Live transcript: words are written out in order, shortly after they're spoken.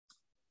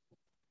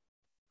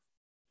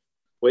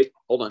Wait,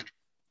 hold on.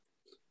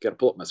 Got to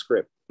pull up my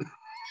script.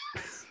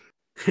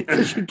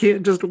 You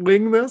can't just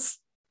wing this.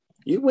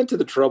 You went to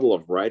the trouble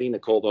of writing a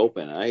cold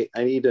open. I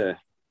need to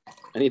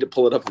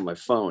pull it up on my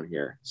phone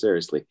here.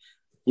 Seriously.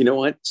 You know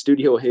what?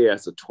 Studio A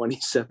has a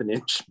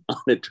 27-inch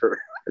monitor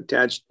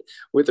attached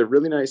with a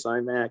really nice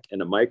iMac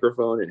and a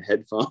microphone and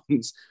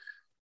headphones.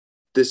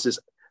 The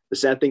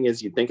sad thing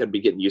is you'd think I'd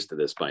be getting used to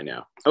this by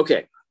now.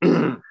 Okay.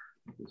 You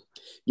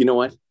know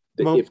what?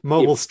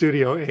 Mobile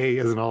Studio A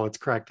isn't all it's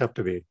cracked up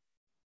to be.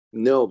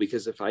 No,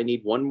 because if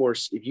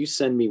you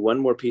send me one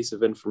more piece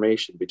of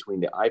information between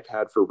the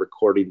iPad for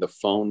recording, the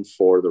phone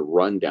for the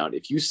rundown,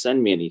 if you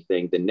send me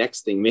anything, the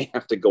next thing may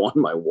have to go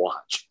on my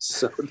watch.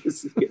 So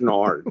this is getting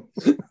hard.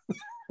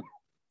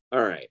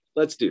 All right,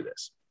 let's do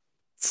this.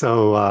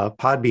 So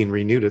Podbean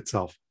renewed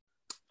itself.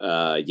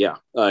 Yeah,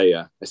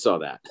 I saw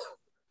that.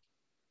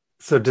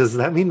 So does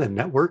that mean the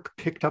network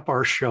picked up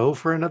our show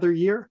for another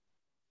year?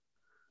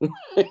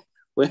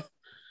 Well,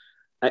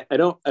 I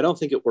don't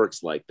think it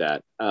works like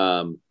that.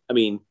 I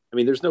mean,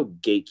 there's no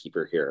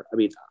gatekeeper here. I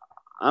mean,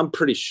 I'm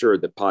pretty sure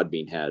that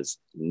Podbean has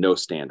no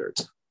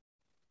standards.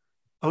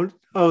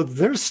 Oh,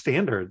 there's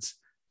standards.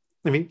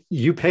 I mean,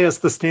 you pay us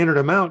the standard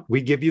amount,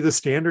 we give you the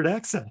standard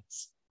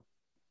access.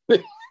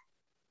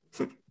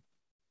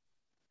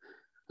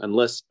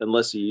 unless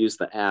you use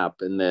the app,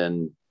 and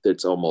then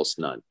it's almost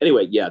none.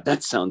 Anyway, yeah,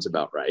 that sounds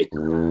about right.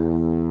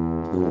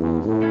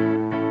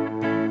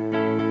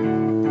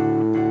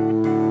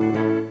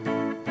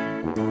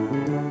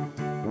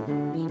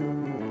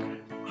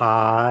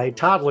 Hi,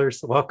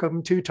 toddlers.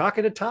 Welcome to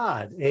Talking to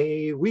Todd,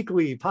 a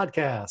weekly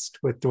podcast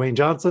with Dwayne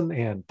Johnson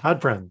and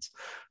Todd Friends,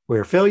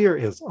 where failure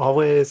is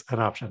always an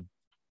option.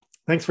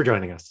 Thanks for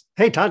joining us.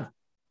 Hey, Todd.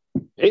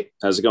 Hey,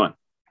 how's it going?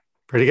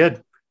 Pretty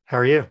good. How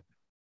are you?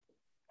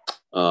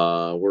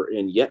 We're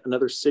in yet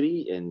another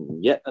city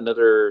and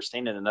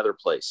staying in another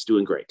place.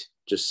 Doing great.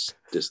 Just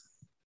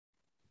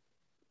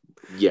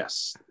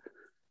yes.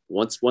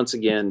 Once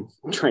again,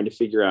 trying to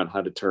figure out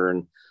how to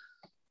turn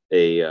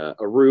a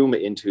room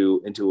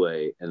into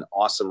an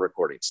awesome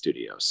recording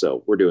studio.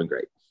 So we're doing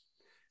great.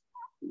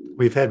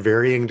 We've had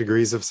varying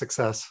degrees of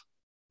success.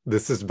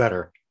 This is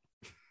better.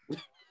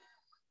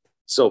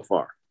 So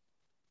far.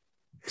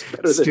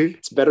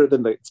 It's better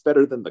than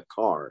the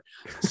car.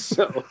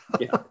 So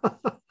yeah.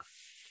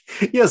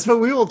 Yes, but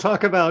we will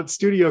talk about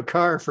Studio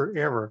Car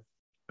forever.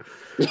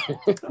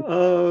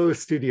 Oh,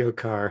 Studio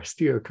Car.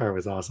 Studio Car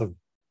was awesome.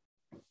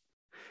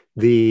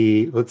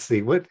 Let's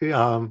see what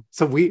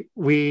so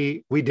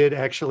we did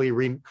actually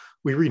we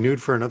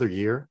renewed for another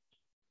year.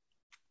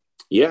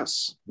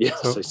 Yes,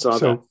 I saw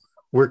that.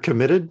 We're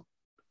committed,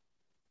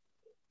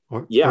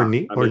 or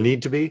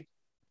need to be.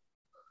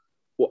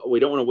 Well,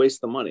 we don't want to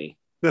waste the money.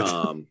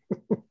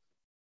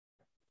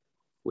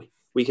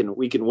 We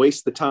can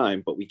waste the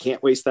time, but we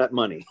can't waste that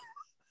money.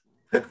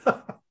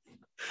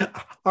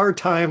 Our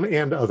time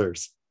and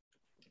others.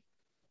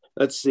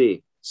 Let's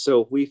see.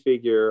 So if we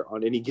figure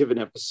on any given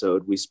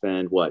episode, we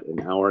spend an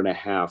hour and a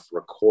half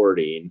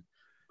recording,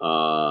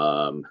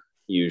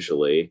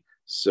 usually.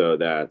 So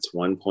that's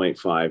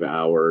 1.5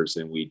 hours,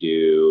 and we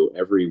do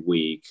every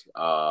week.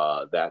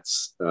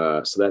 That's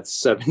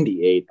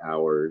 78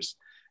 hours.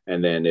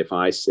 And then if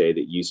I say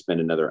that you spend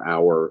another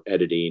hour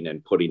editing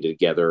and putting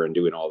together and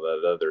doing all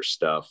the other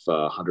stuff,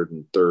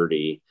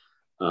 130.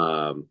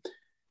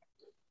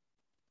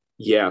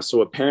 Yeah, so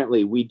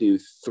apparently we do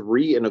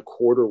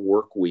 3.25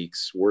 work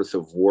weeks worth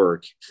of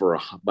work for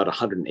about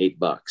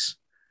 $108.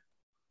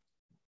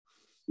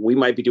 We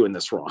might be doing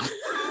this wrong.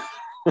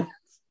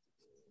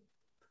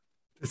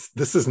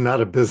 This is not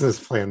a business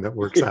plan that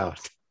works out.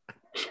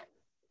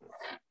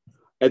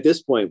 At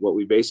this point, what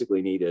we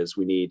basically need is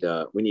we need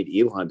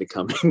Elon to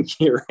come in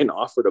here and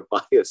offer to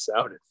buy us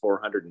out at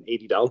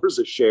 $480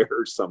 a share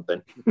or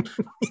something.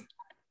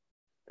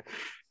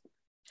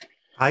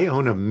 I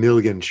own 1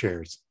 million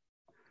shares.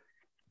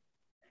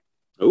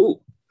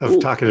 Of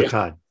Talking to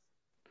Todd.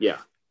 Yeah.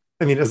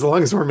 I mean, as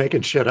long as we're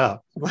making shit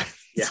up.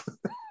 Yeah.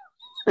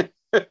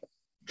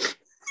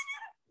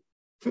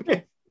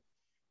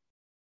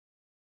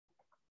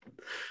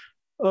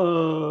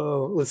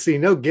 Oh, let's see.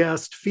 No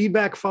guest.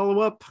 Feedback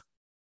follow-up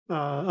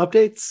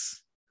updates.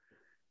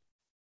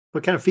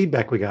 What kind of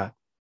feedback we got?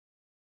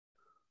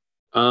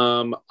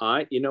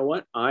 You know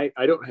what? I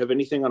don't have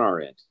anything on our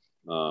end.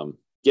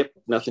 Yep,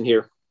 nothing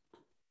here.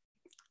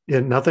 Yeah,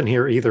 nothing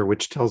here either,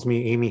 which tells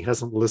me Amy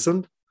hasn't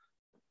listened.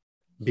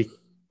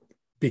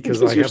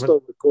 Because you're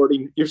still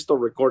recording. You're still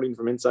recording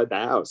from inside the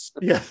house.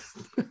 Yeah.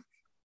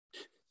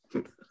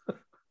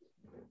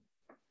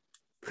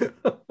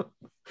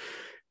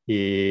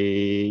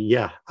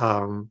 Yeah.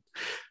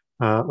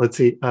 Let's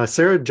see.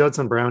 Sarah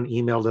Judson Brown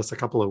emailed us a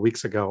couple of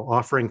weeks ago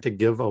offering to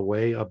give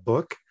away a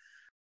book.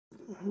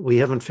 We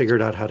haven't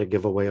figured out how to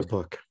give away a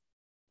book.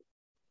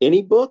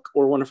 Any book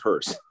or one of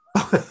hers?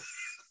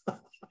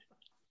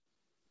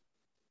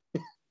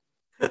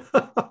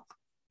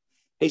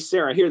 Hey,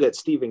 Sarah, I hear that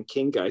Stephen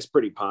King guy is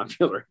pretty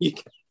popular. You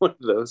get one of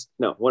those?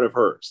 No, one of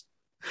hers.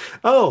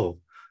 Oh,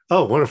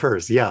 one of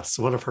hers. Yes,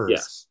 one of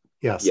hers.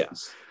 Yes.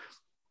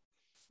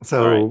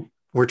 So All right.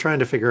 we're trying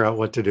to figure out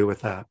what to do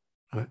with that.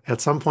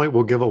 At some point,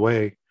 we'll give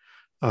away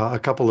a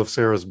couple of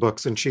Sarah's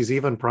books, and she's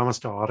even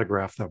promised to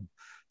autograph them.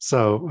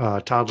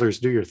 So toddlers,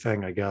 do your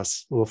thing, I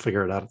guess. We'll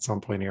figure it out at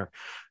some point here.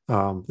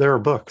 There are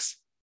books,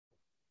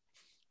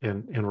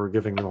 and we're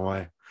giving them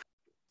away.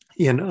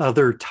 In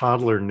other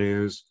toddler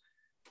news,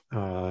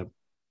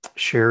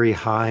 Sherry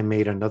High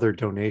made another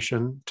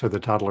donation to the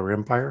Toddler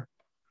Empire.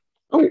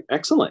 Oh,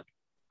 excellent.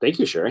 Thank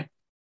you, Sherry.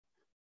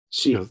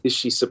 Is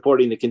she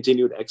supporting the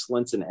continued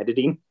excellence in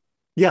editing?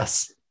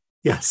 Yes.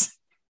 Yes.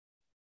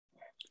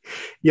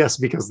 Yes,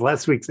 because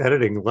last week's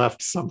editing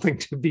left something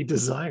to be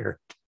desired.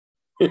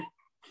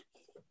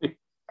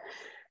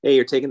 Hey,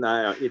 you're taking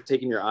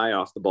your eye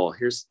off the ball.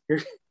 Here's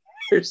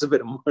a bit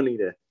of money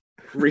to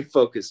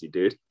refocus you,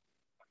 dude.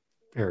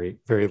 Very,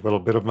 very little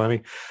bit of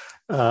money.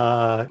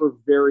 For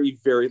very,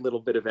 very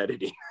little bit of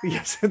editing.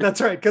 Yes,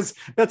 that's right. Because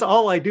that's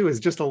all I do is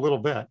just a little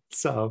bit.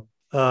 So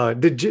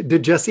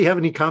did Jesse have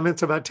any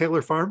comments about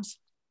Taylor Farms?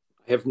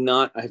 I have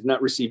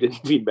not received any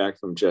feedback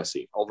from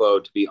Jesse. Although,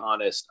 to be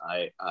honest,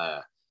 I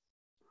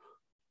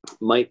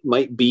might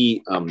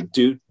be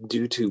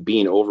due to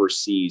being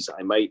overseas.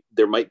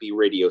 There might be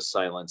radio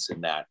silence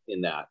in that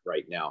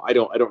right now. I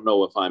don't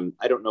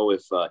know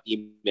if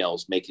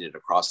email's making it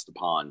across the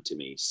pond to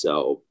me.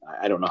 So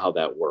I don't know how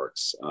that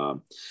works.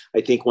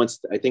 I think once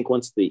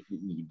the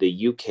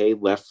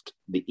UK left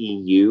the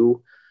EU,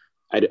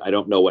 I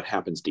don't know what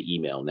happens to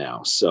email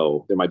now.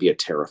 So there might be a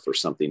tariff or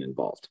something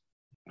involved.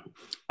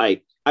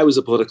 I was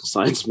a political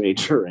science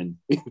major in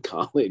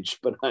college,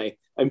 but I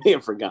may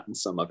have forgotten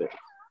some of it.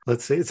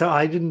 Let's see. So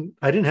I didn't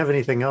have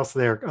anything else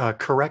there.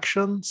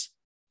 Corrections.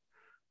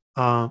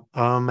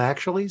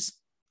 Actuallys.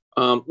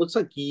 Looks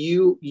like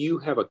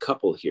you have a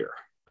couple here.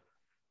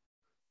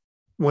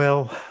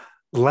 Well,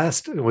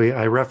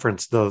 I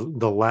referenced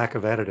the lack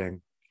of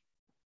editing.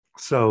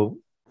 So,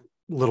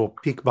 little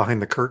peek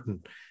behind the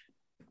curtain.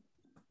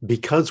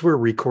 Because we're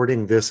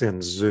recording this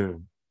in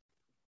Zoom,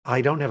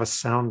 I don't have a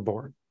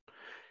soundboard.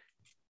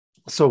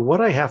 So what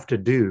I have to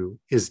do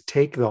is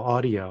take the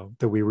audio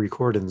that we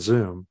record in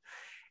Zoom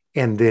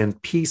and then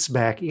piece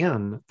back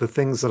in the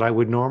things that I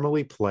would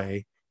normally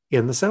play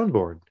in the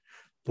soundboard,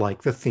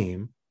 like the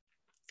theme,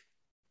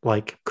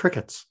 like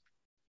crickets,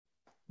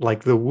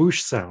 like the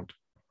whoosh sound.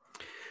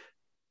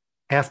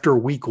 After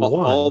week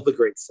one, all the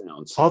great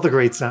sounds,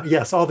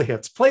 yes, all the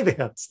hits. Play the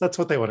hits. That's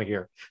what they want to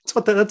hear. That's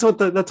what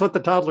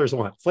the toddlers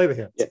want. Play the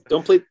hits. Yeah,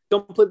 don't play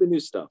the new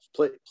stuff.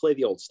 Play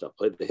the old stuff.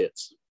 Play the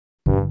hits.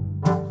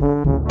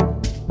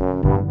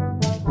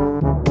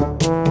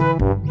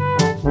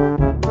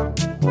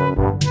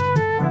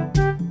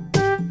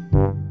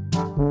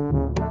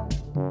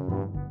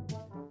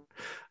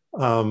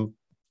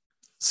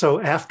 So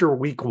after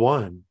week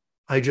one,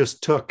 I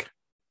just took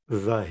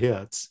the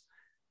hits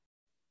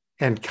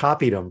and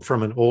copied them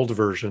from an old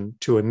version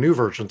to a new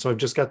version. So I've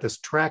just got this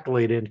track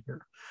laid in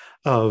here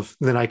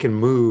then I can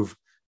move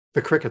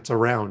the crickets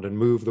around and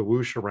move the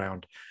whoosh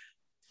around.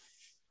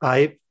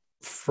 I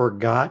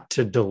forgot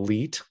to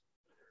delete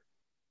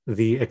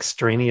the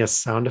extraneous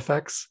sound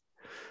effects.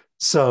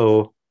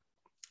 So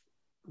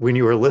when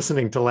you were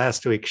listening to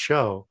last week's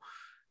show,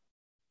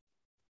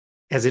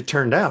 as it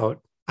turned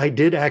out, I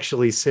did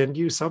actually send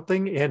you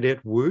something and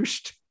it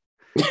whooshed.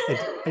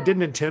 I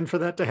didn't intend for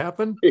that to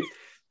happen.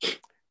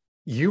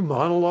 You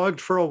monologued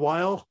for a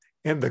while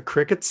and the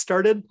crickets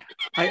started.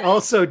 I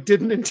also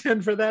didn't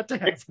intend for that to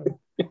happen.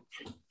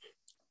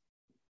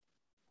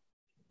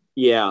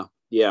 Yeah.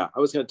 I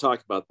was going to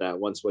talk about that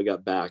once we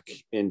got back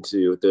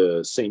into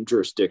the same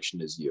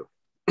jurisdiction as you.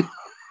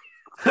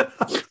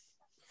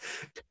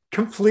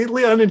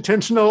 Completely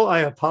unintentional. I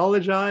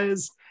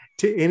apologize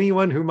to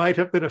anyone who might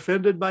have been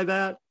offended by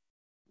that,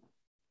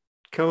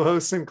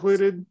 co-hosts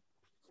included.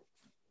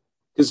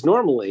 Because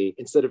normally,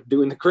 instead of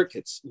doing the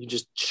crickets, you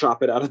just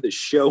chop it out of the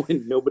show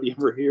and nobody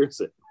ever hears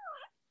it.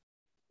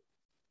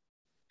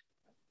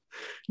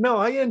 No,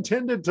 I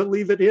intended to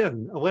leave it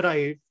in.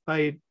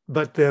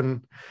 But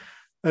then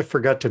I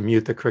forgot to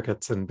mute the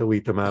crickets and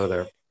delete them out of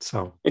there.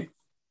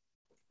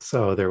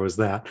 So there was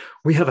that.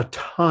 We have a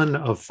ton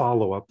of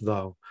follow-up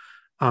though.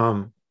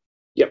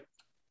 Yep.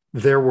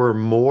 There were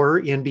more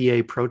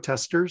NBA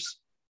protesters.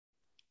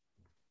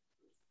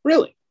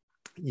 Really?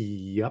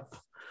 Yep.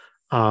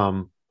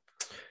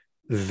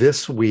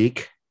 This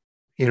week,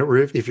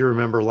 if you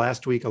remember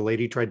last week, a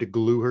lady tried to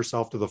glue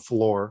herself to the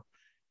floor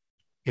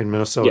in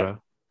Minnesota.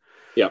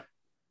 Yeah.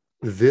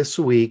 This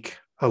week,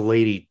 a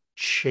lady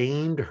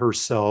chained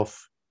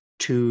herself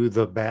to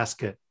the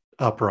basket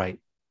upright.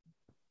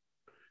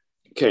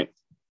 Okay.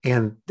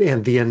 And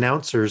the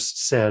announcers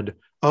said,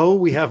 "Oh,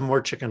 we have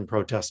more chicken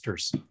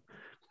protesters."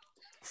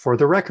 For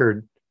the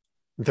record,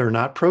 they're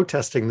not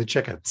protesting the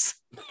chickens.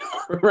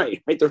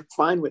 Right. They're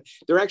fine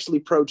they're actually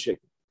pro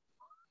chicken.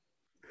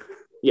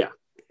 Yeah.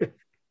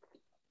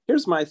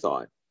 Here's my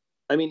thought.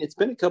 I mean, it's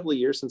been a couple of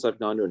years since I've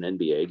gone to an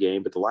NBA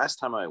game, but the last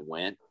time I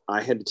went,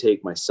 I had to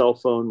take my cell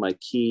phone, my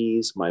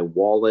keys, my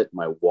wallet,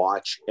 my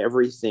watch,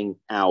 everything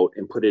out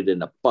and put it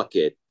in a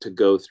bucket to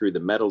go through the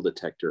metal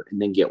detector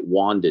and then get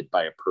wanded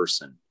by a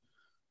person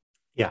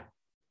Yeah.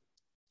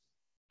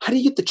 How do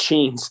you get the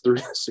chains through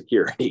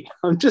security?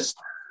 I'm just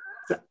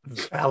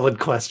Valid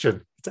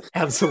question. It's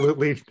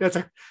absolutely, it's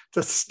a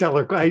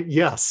stellar.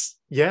 Yes.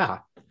 Yeah.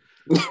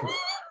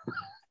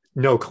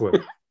 No clue.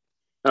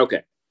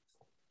 okay.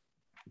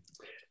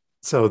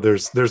 So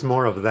there's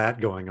more of that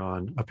going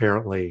on.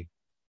 Apparently,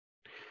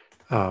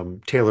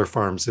 Taylor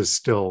Farms is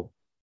still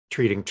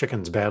treating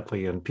chickens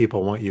badly, and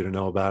people want you to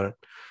know about it.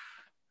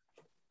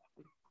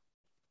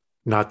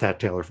 Not that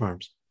Taylor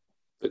Farms.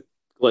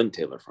 Glenn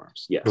Taylor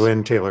Farms. Yes.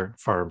 Glenn Taylor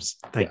Farms.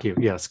 Thank you.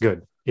 Yes.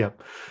 Good.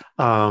 Yep.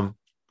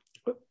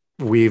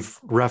 We've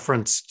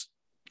referenced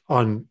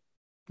on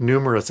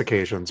numerous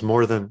occasions,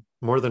 more than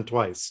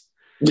twice.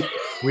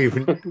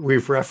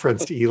 We've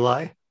referenced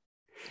Eli.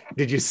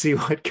 Did you see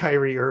what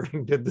Kyrie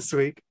Irving did this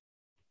week?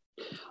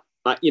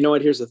 You know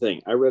what? Here's the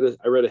thing. I read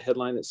a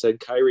headline that said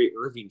Kyrie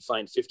Irving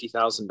fined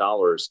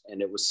 $50,000,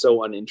 and it was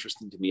so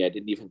uninteresting to me I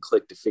didn't even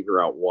click to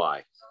figure out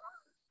why.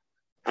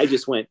 I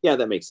just went, yeah,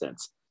 that makes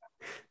sense.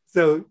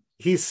 So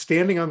he's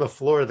standing on the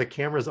floor. The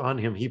camera's on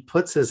him. He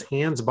puts his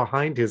hands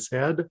behind his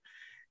head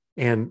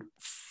and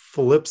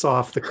flips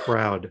off the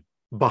crowd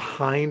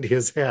behind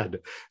his head.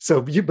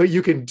 So, but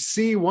you can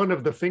see one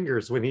of the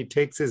fingers when he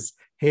takes his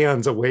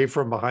hands away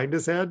from behind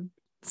his head.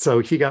 So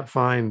he got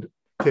fined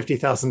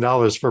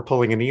 $50,000 for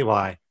pulling an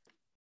Eli.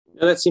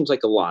 Now, that seems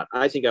like a lot.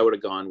 I think I would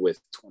have gone with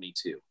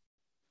 22.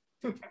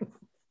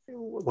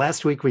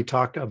 Last week we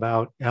talked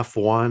about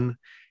F1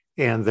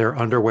 and their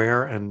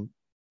underwear and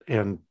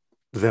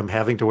them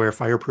having to wear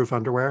fireproof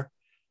underwear.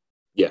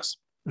 Yes.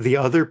 The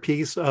other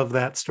piece of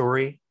that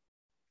story,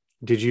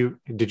 did you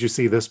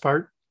see this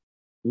part?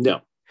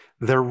 No.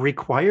 They're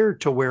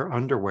required to wear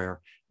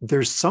underwear.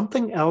 There's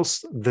something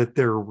else that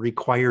they're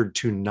required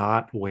to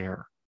not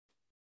wear.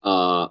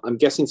 I'm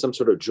guessing some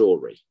sort of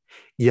jewelry.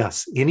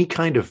 Yes, any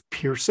kind of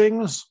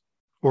piercings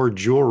or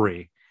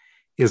jewelry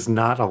is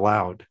not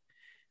allowed.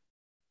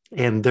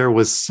 And there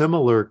was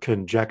similar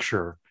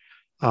conjecture.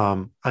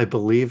 I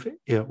believe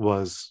it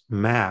was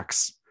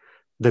Max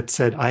that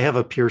said, I have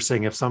a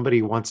piercing if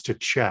somebody wants to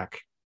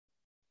check,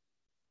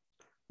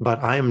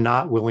 but I am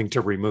not willing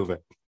to remove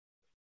it.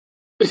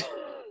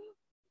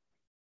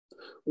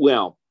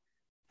 Well,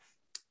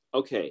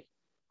 okay.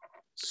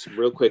 So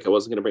real quick, I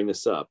wasn't going to bring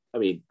this up. I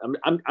mean,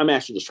 I'm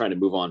actually just trying to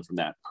move on from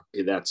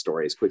that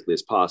story as quickly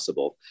as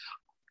possible.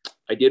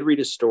 I did read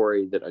a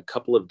story that a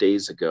couple of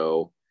days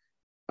ago,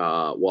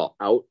 while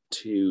out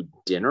to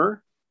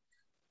dinner,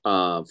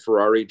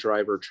 Ferrari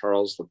driver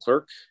Charles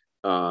Leclerc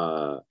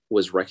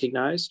was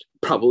recognized,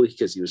 probably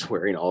because he was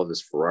wearing all of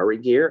his Ferrari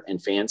gear,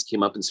 and fans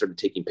came up and started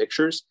taking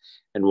pictures.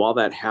 And while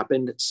that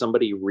happened,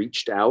 somebody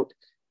reached out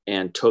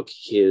and took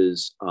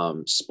his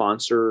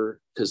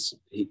sponsor, because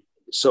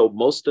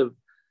most of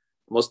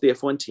the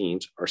F1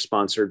 teams are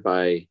sponsored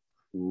by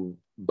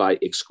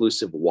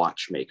exclusive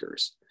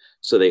watchmakers.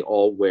 So they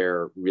all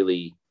wear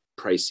really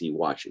pricey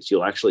watches.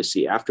 You'll actually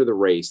see after the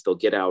race, they'll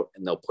get out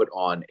and they'll put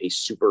on a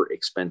super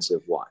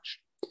expensive watch.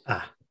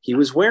 He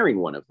was wearing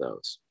one of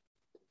those.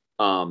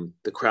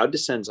 The crowd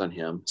descends on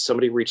him.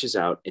 Somebody reaches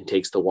out and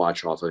takes the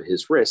watch off of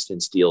his wrist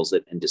and steals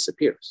it and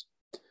disappears.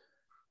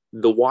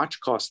 The watch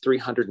cost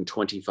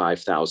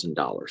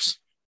 $325,000.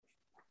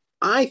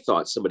 I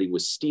thought somebody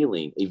was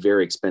stealing a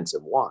very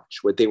expensive watch.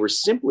 What they were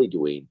simply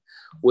doing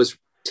was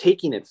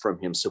taking it from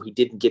him so he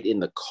didn't get in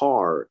the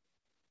car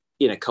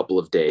in a couple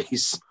of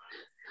days.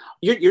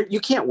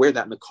 You can't wear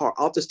that in the car.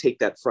 I'll just take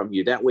that from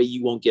you. That way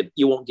you won't get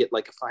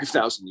like a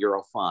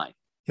 €5,000 fine.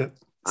 Yep.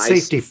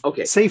 Safety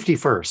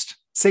first.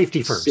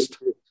 Safety first.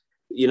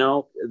 You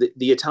know,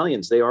 the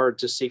Italians, they are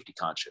just safety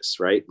conscious,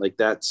 right? Like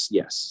that's,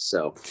 yes.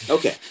 So,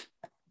 okay.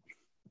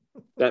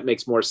 That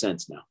makes more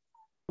sense now.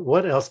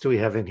 What else do we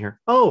have in here?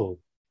 Oh,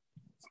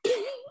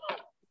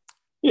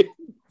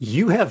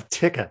 you have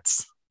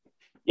tickets.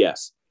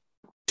 Yes.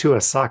 To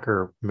a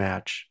soccer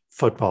match,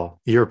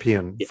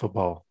 European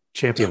football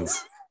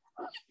champions,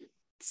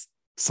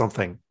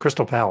 something,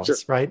 Crystal Palace, sure.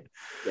 Right?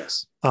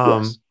 Yes.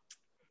 Yes.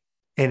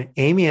 And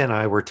Amy and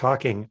I were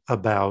talking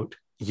about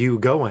you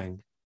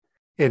going,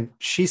 and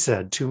she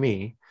said to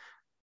me,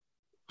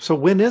 so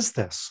when is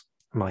this?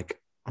 I'm like,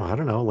 I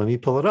don't know. Let me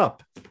pull it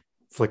up.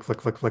 Flick,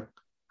 flick, flick, flick.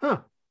 Huh.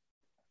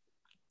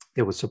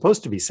 It was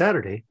supposed to be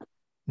Saturday.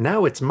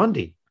 Now it's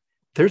Monday.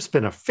 There's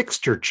been a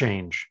fixture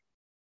change.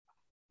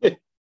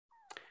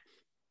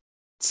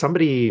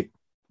 Somebody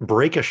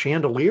break a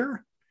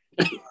chandelier?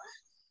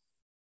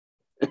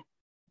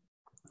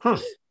 Huh.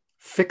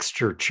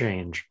 Fixture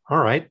change. All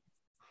right.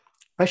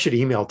 I should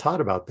email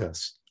Todd about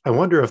this. I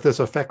wonder if this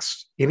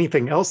affects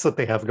anything else that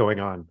they have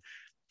going on.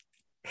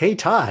 Hey,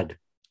 Todd,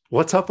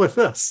 what's up with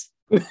this?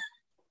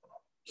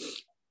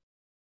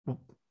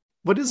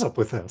 What is up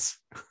with this?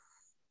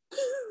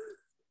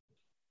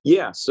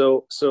 Yeah.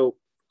 So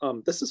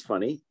this is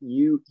funny.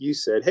 You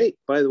said, hey,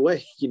 by the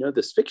way,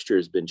 this fixture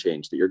has been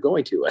changed that you're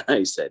going to. And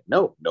I said,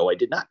 no, I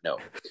did not know.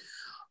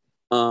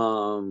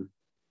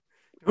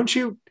 Don't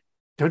you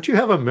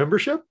have a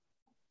membership?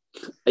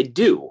 I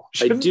do.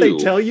 Shouldn't they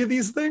tell you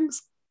these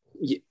things?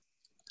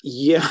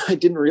 Yeah, I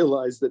didn't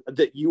realize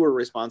that you were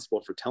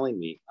responsible for telling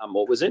me.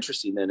 What was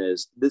interesting then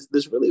is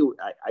this really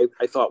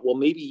I thought, well,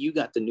 maybe you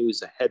got the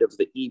news ahead of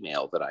the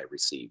email that I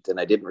received, and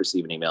I didn't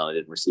receive an email. And I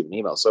didn't receive an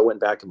email, so I went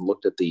back and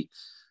looked at the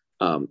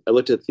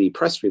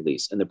press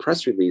release, and the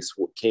press release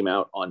came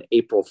out on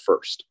April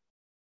 1st.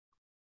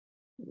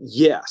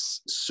 Yes,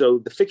 so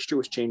the fixture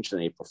was changed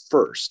on April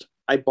 1st.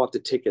 I bought the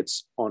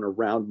tickets on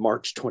around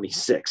March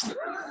 26th,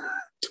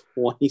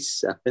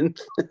 27th.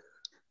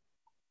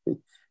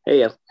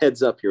 Hey, a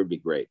heads up here would be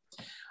great.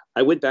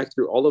 I went back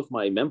through all of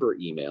my member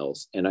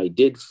emails, and I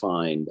did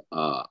find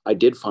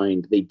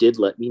they did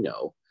let me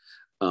know.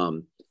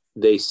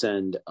 They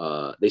send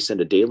a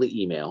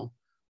daily email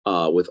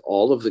with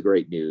all of the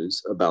great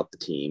news about the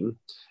team,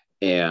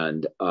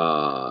 and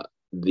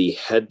the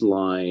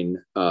headline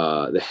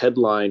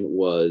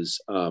was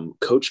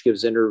coach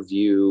gives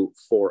interview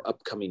for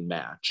upcoming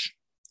match,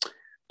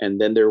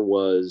 and then there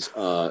was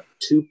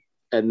two.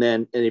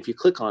 And if you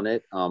click on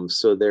it,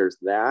 so there's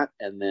that,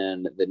 and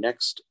then the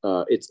next,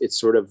 it's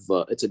sort of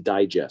it's a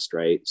digest,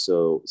 right?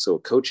 So a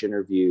coach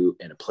interview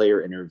and a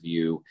player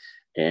interview,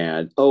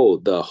 and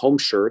the home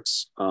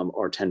shirts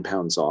are 10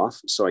 pounds off,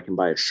 so I can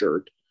buy a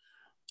shirt.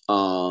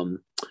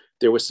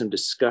 There was some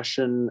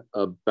discussion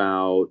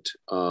about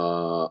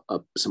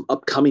some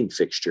upcoming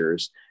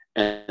fixtures,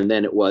 and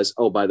then it was,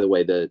 by the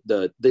way,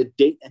 the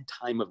date and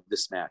time of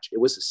this match.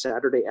 It was a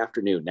Saturday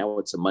afternoon. Now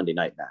it's a Monday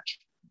night match.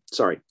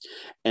 Sorry.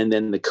 And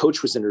then the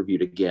coach was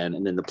interviewed again,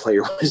 and then the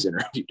player was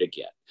interviewed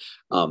again.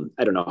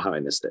 I don't know how I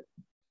missed it.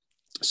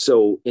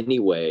 So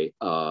anyway,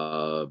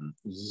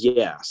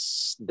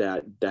 yes,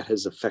 that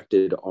has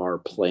affected our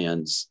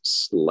plans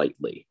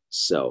slightly.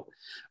 So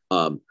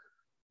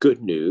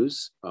good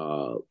news.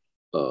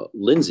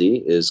 Lindsay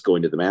is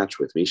going to the match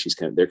with me. She's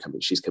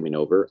coming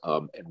over.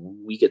 And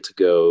we get to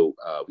go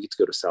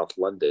to South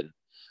London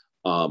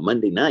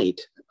Monday night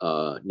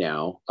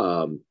now.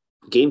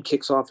 Game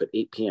kicks off at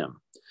 8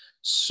 p.m.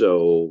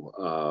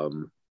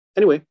 So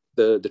anyway,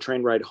 the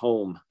train ride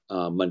home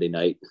Monday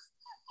night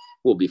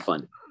will be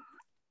fun.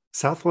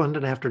 South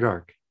London after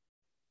dark.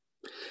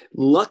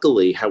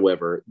 Luckily,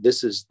 however,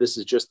 this is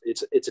just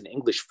it's an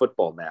English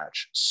football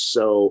match,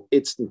 so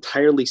it's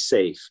entirely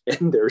safe,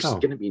 and there's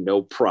going to be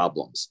no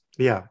problems.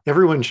 Yeah,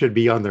 everyone should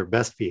be on their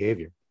best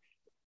behavior.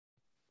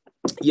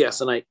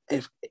 Yes, and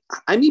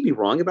I may be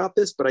wrong about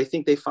this, but I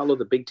think they follow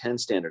the Big Ten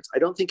standards. I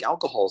don't think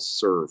alcohol is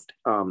served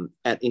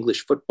at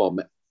English football.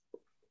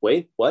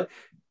 Wait, what?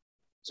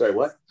 Sorry,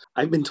 what?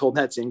 I've been told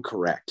that's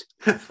incorrect.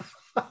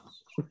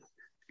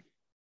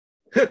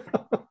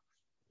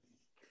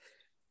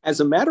 As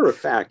a matter of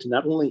fact,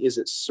 not only is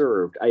it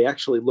served, I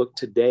actually looked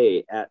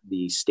today at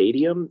the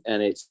stadium,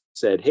 and it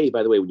said, hey,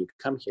 by the way, when you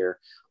come here,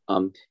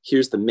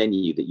 here's the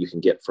menu that you can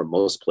get from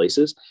most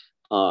places.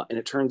 And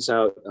it turns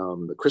out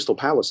the Crystal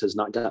Palace has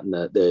not gotten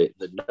the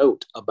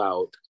note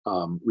about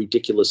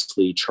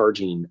ridiculously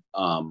charging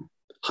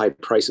high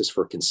prices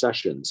for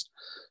concessions.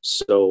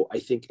 So I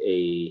think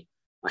a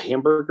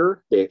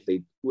hamburger,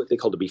 what they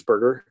call a beef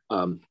burger,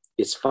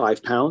 it's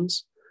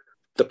 £5,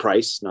 the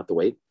price, not the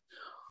weight.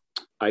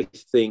 I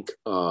think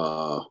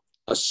a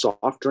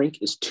soft drink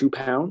is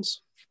 £2,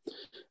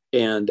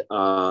 and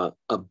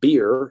a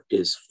beer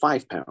is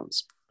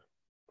 £5.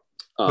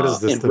 What is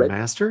this, the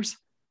Masters?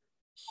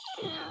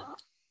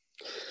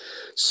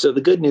 So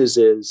the good news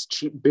is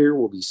cheap beer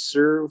will be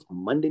served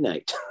Monday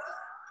night.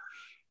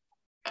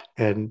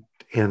 And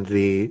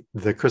the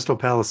Crystal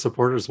Palace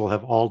supporters will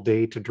have all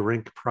day to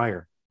drink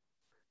prior.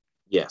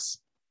 Yes.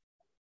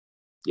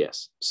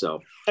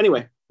 So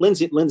anyway,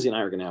 Lindsay and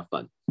I are going to have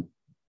fun.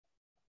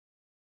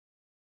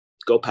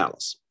 Go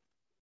Palace.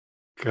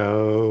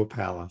 Go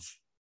Palace.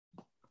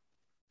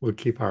 We'll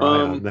keep our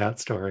eye on that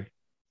story.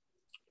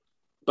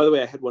 By the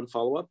way, I had one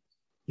follow-up.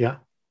 Yeah.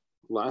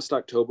 Last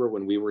October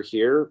when we were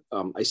here,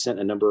 I sent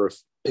a number of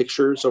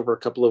pictures over a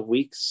couple of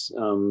weeks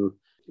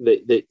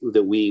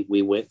that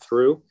we went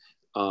through.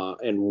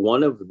 And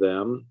one of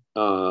them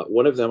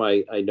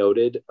I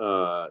noted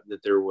that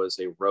there was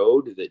a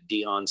road that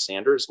Deion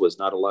Sanders was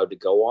not allowed to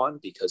go on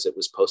because it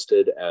was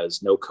posted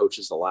as no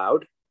coaches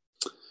allowed.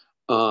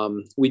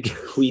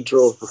 We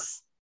drove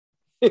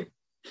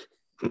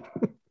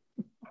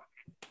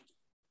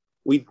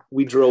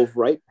we drove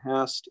right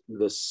past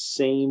the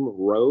same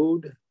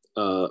road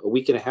a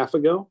week and a half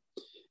ago,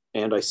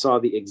 and I saw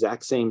the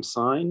exact same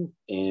sign,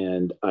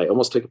 and I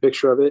almost took a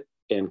picture of it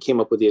and came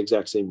up with the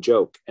exact same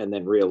joke, and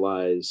then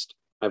realized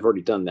I've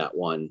already done that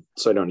one,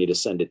 so I don't need to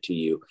send it to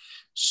you.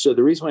 So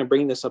the reason why I'm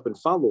bringing this up in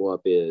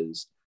follow-up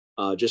is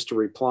just to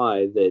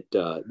reply that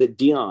that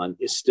Deion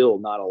is still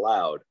not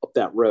allowed up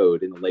that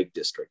road in the Lake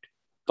District.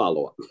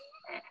 Follow-up.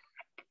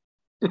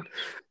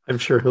 I'm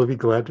sure he'll be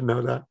glad to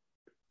know that.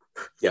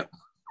 Yeah.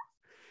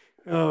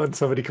 Oh, and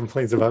somebody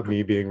complains about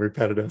me being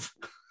repetitive.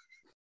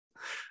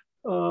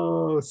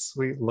 Oh,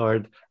 sweet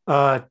Lord.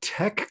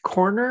 Tech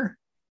Corner?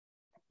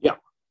 Yeah.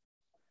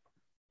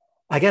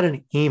 I got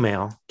an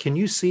email. Can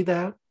you see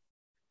that?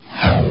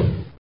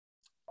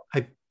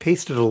 I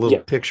pasted a little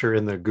picture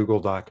in the Google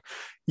Doc.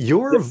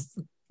 Your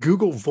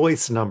Google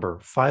Voice number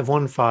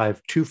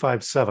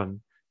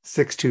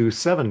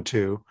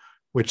 515-257-6272,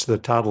 which the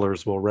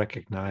toddlers will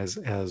recognize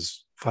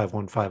as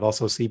 515,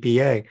 also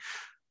CPA,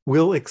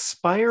 will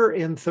expire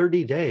in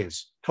 30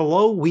 days.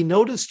 Hello, we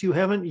noticed you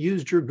haven't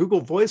used your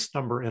Google Voice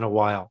number in a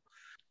while.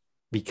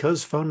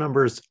 Because phone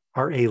numbers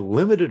are a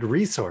limited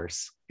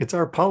resource, it's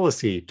our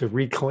policy to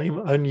reclaim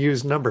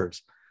unused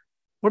numbers.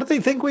 What do they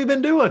think we've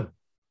been doing?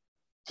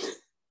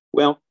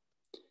 Well,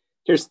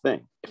 here's the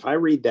thing. If I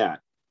read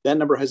that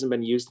number hasn't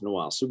been used in a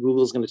while, so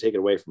Google's going to take it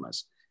away from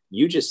us.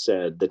 You just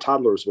said the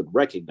toddlers would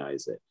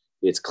recognize it.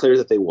 It's clear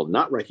that they will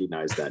not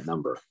recognize that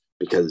number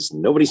because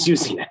nobody's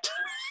using it.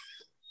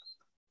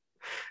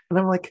 And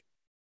I'm like,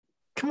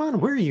 come on,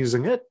 we're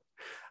using it.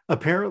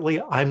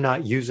 Apparently, I'm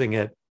not using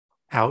it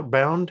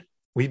outbound.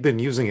 We've been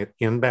using it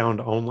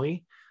inbound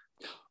only.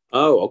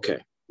 Oh, okay.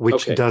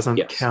 Which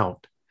doesn't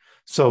count.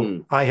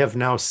 So I have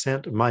now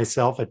sent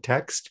myself a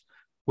text,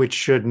 which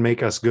should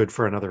make us good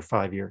for another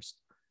 5 years.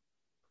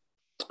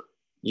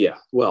 Yeah,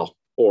 well,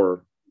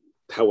 or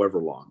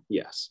however long.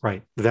 Yes.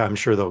 Right. I'm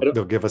sure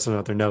they'll give us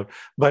another note.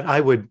 But I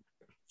would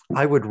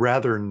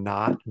rather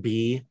not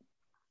be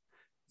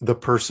the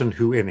person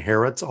who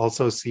inherits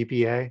also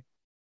CPA.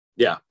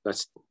 Yeah,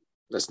 that's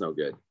no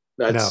good.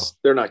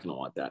 They're not going to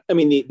want that. I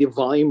mean, the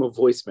volume of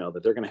voicemail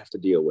that they're going to have to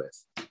deal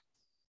with.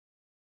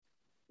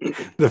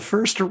 The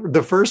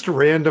first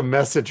random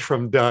message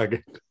from Doug.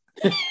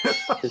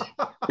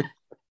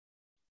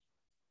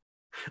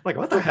 Like,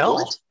 what the hell?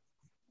 What?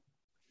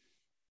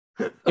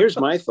 Here's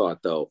my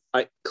thought, though.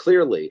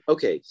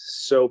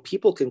 So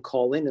people can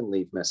call in and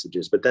leave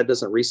messages, but that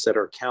doesn't reset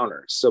our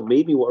counter. So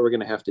maybe what we're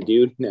going to have to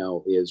do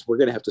now is we're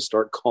going to have to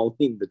start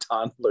calling the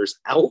toddlers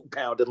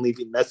outbound and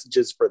leaving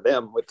messages for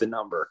them with the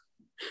number.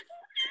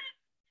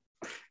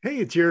 Hey,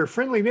 it's your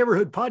friendly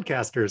neighborhood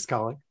podcasters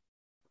calling.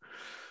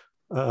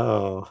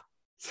 Oh,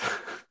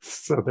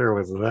 so there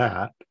was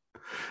that.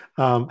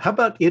 How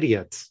about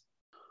idiots?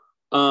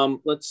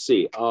 Let's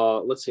see.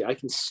 I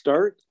can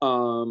start.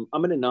 I'm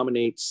going to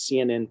nominate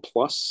CNN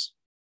Plus.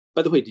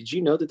 By the way, did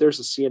you know that there's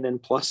a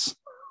CNN Plus?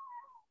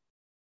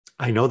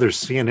 I know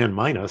there's CNN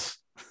minus.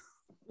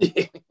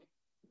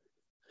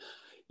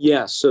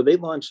 Yeah. So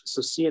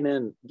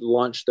CNN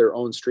launched their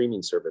own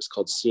streaming service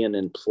called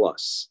CNN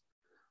Plus.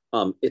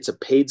 It's a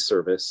paid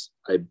service.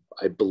 I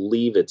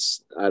believe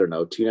it's, I don't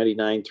know,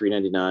 $2.99,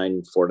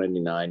 $3.99,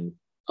 $4.99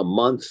 a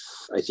month.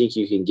 I think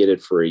you can get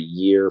it for a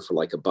year for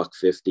like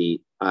 $1.50.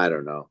 I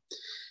don't know.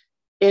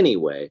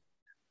 Anyway,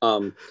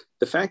 the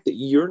fact that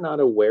you're not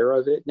aware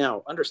of it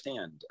now,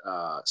 understand,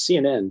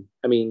 CNN.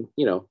 I mean,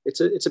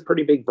 it's a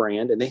pretty big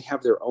brand, and they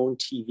have their own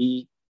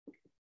TV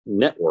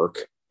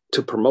network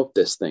to promote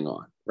this thing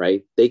on.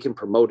 Right? They can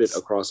promote it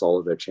across all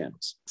of their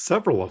channels.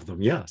 Several of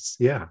them, yes,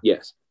 yeah,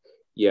 yes,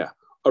 yeah.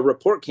 A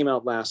report came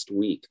out last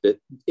week that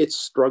it's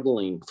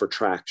struggling for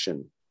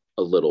traction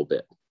a little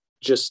bit,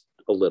 just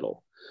a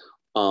little.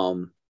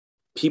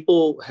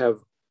 People have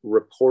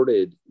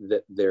reported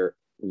that their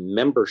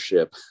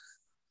membership,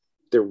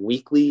 their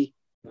weekly,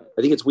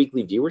 I think it's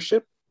weekly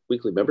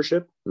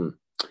membership.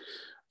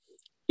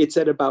 It's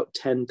at about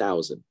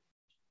 10,000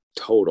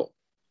 total.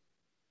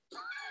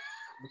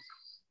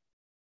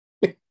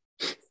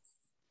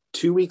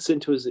 2 weeks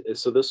into it,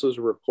 so this was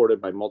reported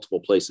by multiple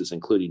places,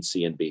 including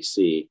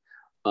CNBC.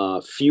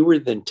 Fewer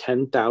than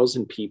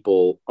 10,000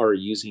 people are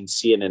using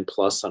CNN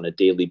Plus on a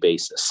daily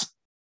basis.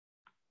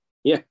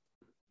 Yeah.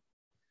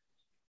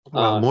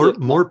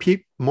 More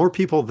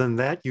people than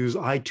that use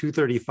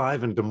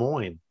I-235 in Des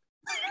Moines.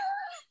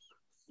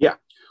 Yeah.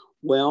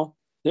 Well,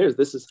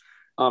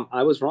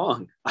 I was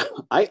wrong.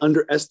 I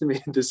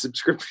underestimated the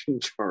subscription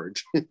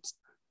charge.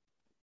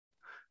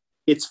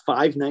 It's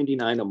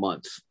 $5.99 a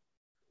month.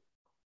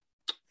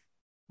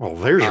 Well,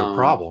 there's your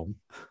problem.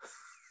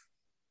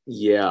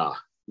 Yeah.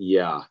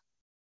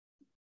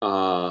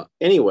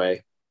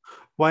 Anyway,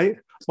 why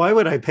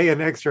would I pay an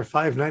extra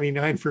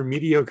 $5.99 for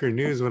mediocre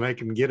news when I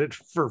can get it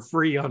for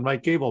free on my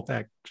cable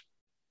package?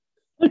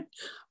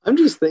 I'm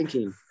just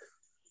thinking.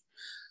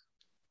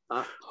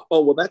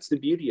 Well, that's the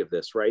beauty of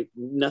this, right?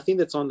 Nothing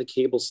that's on the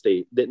cable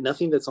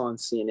nothing that's on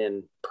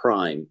CNN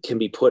Prime can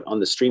be put on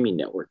the streaming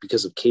network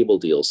because of cable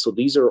deals. So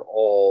these are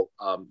all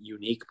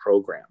unique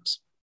programs.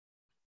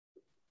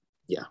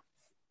 Yeah.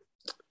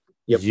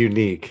 Yep.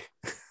 Unique.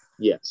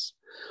 Yes.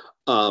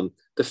 The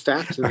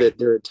fact that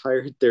their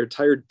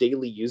entire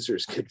daily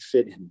users could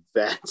fit in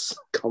vats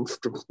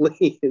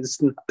comfortably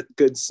is not a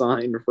good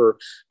sign for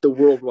the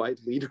worldwide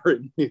leader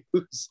in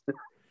news.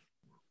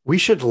 We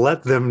should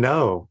let them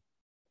know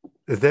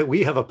that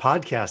we have a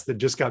podcast that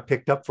just got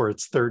picked up for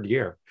its third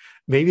year.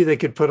 Maybe they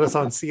could put us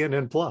on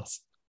CNN Plus.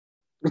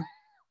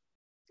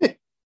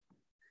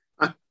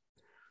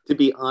 To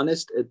be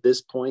honest, at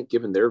this point,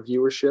 given their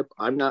viewership,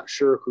 I'm not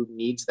sure who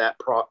needs that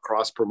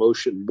cross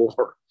promotion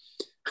more.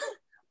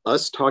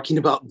 Us talking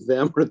about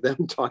them or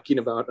them talking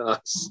about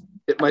us.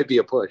 It might be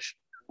a push.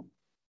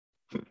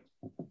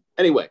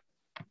 Anyway,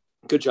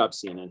 good job,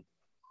 CNN.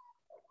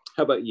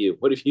 How about you?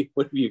 What have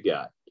you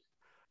got?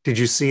 Did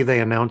you see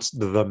they announced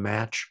The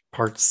Match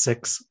Part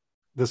 6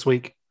 this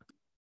week?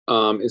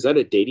 Is that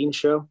a dating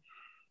show?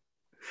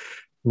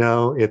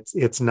 No,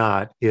 it's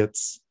not.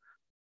 It's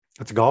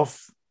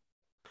golf.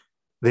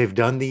 They've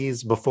done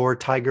these before,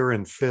 Tiger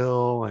and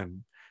Phil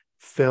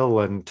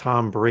and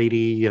Tom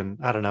Brady, and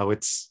I don't know.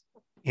 It's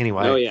Oh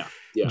anyway. yeah,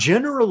 yeah.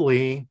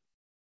 Generally,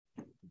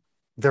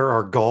 there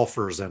are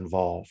golfers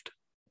involved.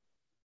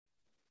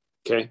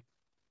 Okay.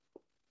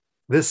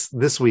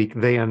 This week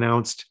they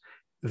announced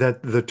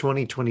that the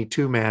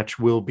 2022 match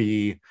will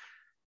be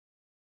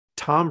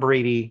Tom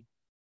Brady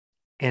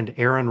and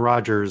Aaron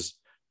Rodgers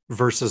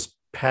versus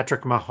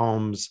Patrick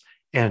Mahomes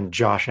and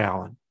Josh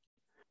Allen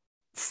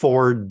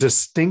for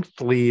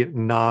distinctly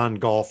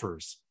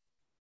non-golfers.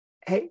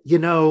 Hey,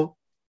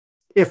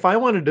 if I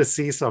wanted to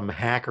see some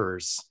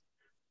hackers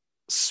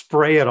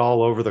spray it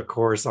all over the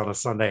course on a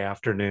Sunday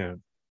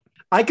afternoon,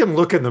 I can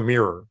look in the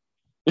mirror.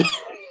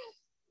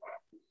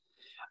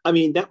 I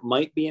mean, that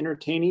might be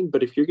entertaining,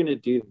 but if you're going to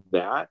do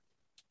that,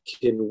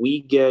 can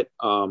we get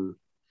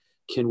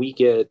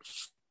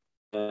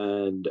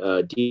and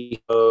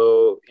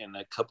Deho and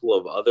a couple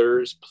of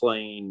others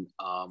playing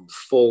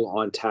full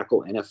on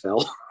tackle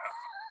NFL?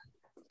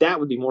 That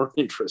would be more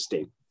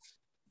interesting.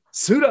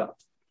 Suit up,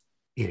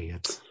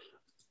 idiots.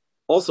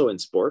 Also in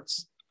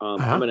sports,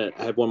 I'm going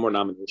to have one more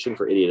nomination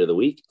for Idiot of the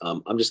Week.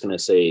 I'm just going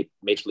to say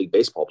Major League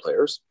Baseball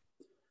players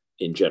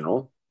in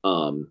general.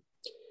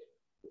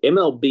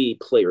 MLB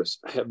players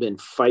have been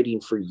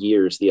fighting for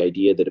years the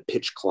idea that a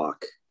pitch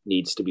clock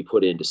needs to be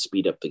put in to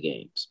speed up the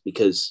games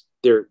because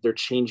they're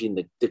changing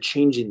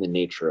the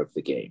nature of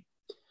the game.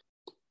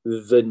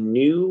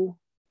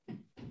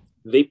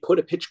 They put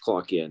a pitch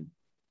clock in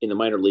the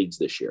minor leagues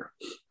this year.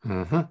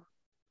 Mm-hmm.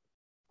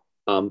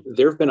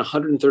 There have been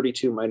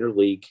 132 minor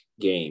league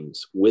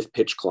games with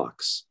pitch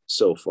clocks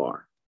so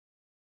far.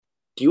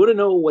 Do you want to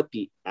know what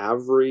the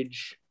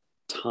average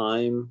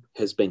time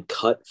has been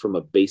cut from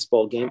a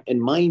baseball game? And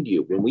mind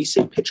you, when we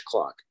say pitch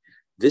clock,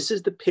 this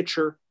is the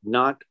pitcher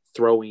not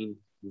throwing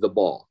the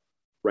ball,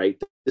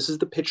 right? This is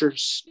the pitcher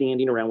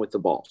standing around with the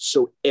ball.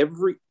 So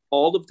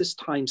all of this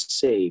time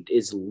saved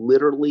is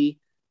literally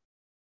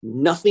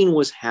nothing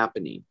was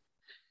happening.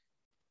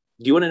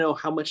 Do you want to know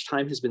how much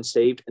time has been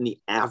saved in the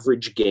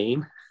average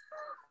game?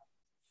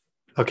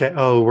 Okay.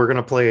 Oh, we're going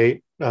to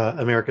play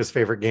America's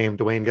favorite game.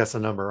 Dwayne, guess a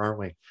number, aren't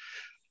we?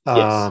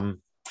 Yes.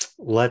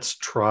 Let's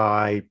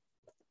try,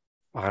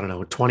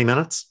 20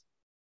 minutes.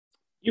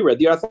 You read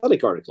the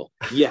Athletic article.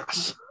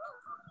 Yes.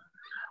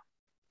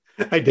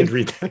 I did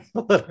read that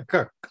Athletic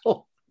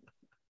article.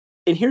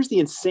 And here's the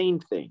insane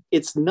thing.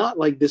 It's not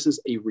like this is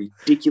a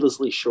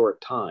ridiculously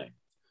short time.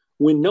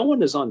 When no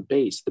one is on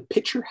base, the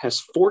pitcher has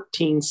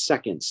 14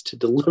 seconds to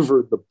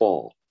deliver the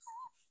ball.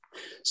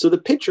 So the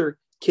pitcher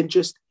can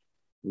just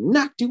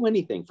not do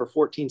anything for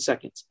 14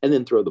 seconds and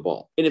then throw the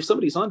ball. And if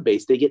somebody's on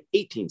base, they get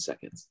 18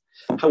 seconds.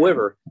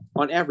 However,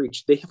 on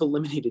average, they have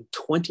eliminated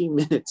 20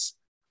 minutes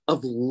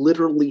of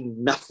literally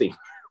nothing.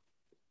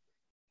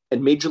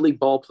 And Major League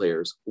ball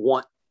players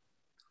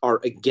are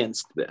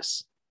against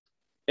this.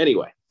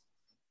 Anyway,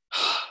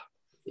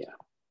 yeah,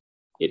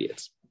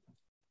 idiots.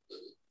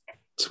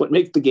 It's what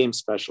makes the game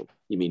special.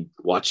 You mean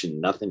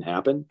watching nothing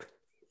happen?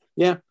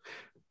 Yeah.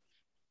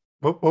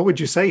 What would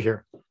you say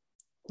here?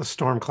 The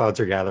storm clouds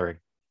are gathering.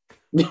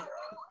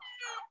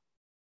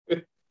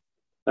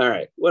 All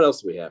right. What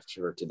else do we have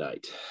for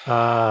tonight?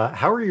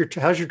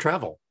 How's your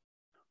travel?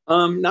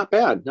 Not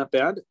bad.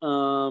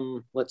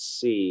 Let's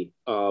see.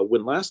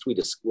 When last we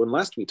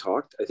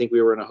talked, I think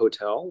we were in a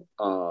hotel.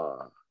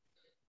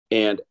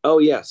 And oh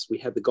yes, we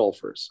had the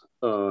golfers.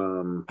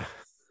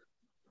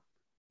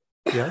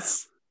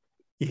 Yes.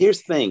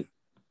 Here's the thing.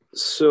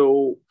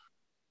 So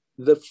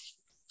the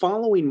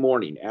following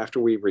morning after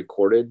we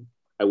recorded,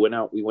 we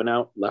went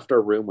out, left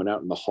our room, went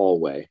out in the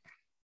hallway.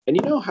 And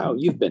you know how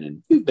you've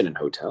been in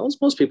hotels.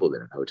 Most people have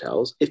been in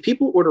hotels. If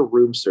people order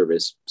room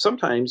service,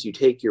 sometimes you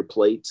take your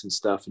plates and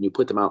stuff and you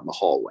put them out in the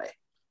hallway,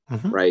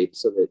 right?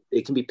 So that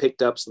it can be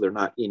picked up so they're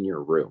not in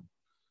your room.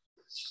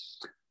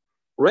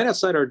 Right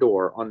outside our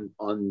door,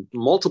 on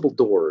multiple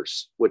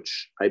doors,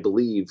 which I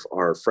believe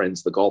our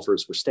friends, the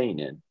golfers, were staying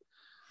in,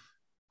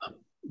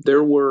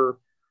 there were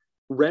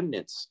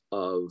remnants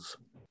of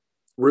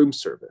room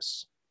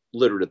service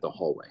littered at the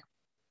hallway.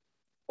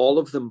 All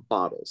of them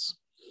bottles.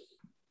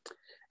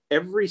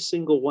 Every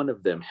single one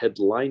of them had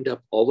lined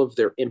up all of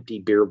their empty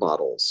beer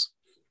bottles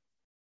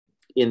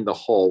in the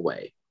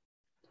hallway.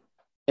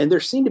 And there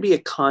seemed to be a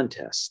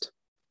contest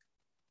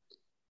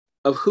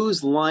of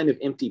whose line of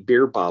empty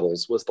beer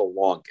bottles was the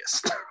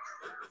longest.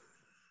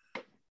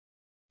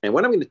 And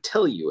what I'm going to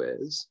tell you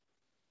is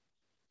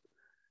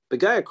the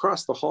guy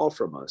across the hall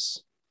from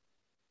us,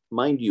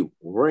 mind you,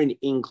 we're in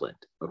England,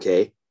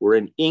 okay? We're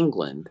in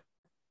England.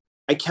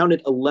 I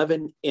counted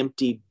 11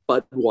 empty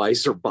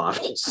Budweiser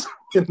bottles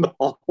in the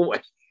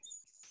hallway.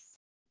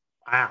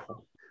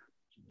 Wow.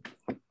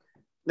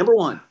 Number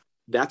one,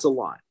 that's a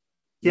lot.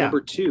 Yeah.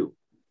 Number two,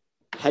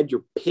 had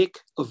your pick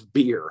of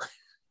beer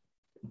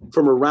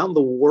from around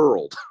the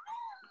world.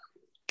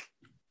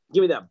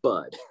 Give me that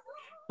Bud.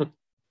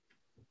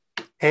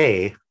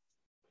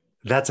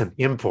 That's an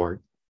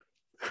import.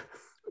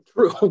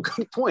 True.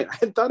 Good point. I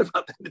had thought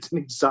about that. It's an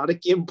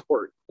exotic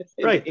import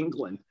in Right.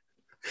 England.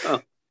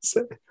 Oh.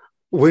 So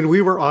when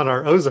we were on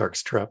our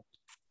Ozarks trip,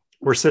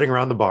 we're sitting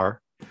around the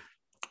bar.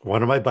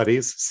 One of my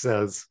buddies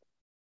says,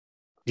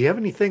 "Do you have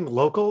anything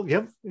local?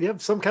 You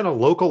have some kind of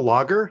local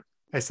lager?"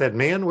 I said,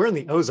 "Man, we're in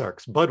the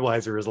Ozarks.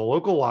 Budweiser is a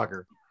local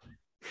lager."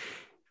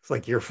 It's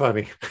like, you're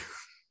funny.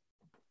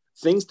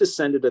 Things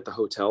descended at the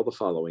hotel the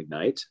following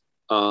night.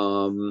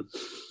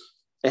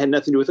 It had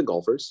nothing to do with the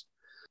golfers.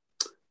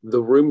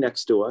 The room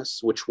next to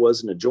us, which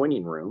was an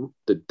adjoining room,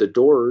 the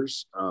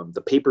doors,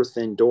 the paper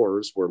thin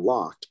doors were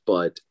locked,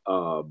 but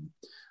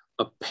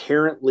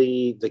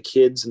apparently the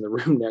kids in the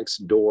room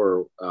next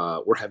door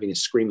were having a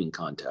screaming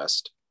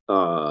contest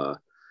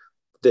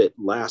that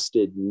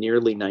lasted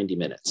nearly 90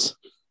 minutes.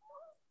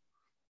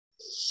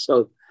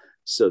 So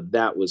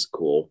that was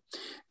cool.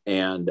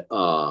 And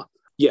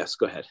yes,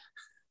 go ahead.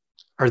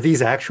 Are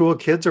these actual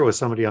kids or was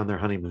somebody on their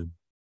honeymoon?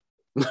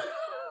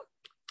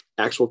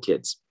 Actual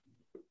kids.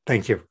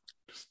 Thank you.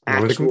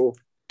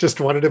 Just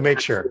wanted to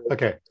make sure.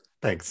 Okay,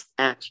 thanks.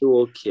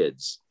 Actual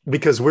kids.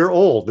 Because we're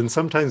old and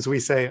sometimes we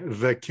say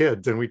the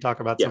kids and we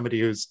talk about somebody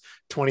who's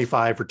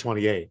 25 or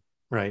 28,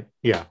 right?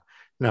 Yeah.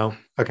 No.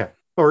 Okay.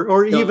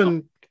 Or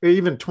no.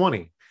 even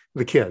 20,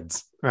 the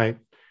kids, right?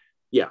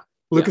 Yeah.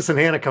 Lucas and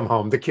Hannah come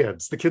home, the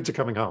kids are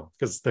coming home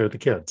because they're the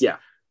kids. Yeah.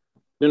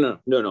 No.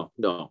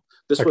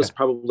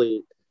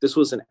 This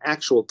was an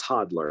actual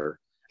toddler,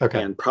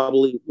 and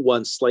probably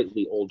one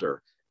slightly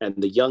older. And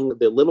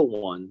the little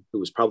one, who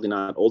was probably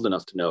not old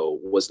enough to know,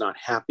 was not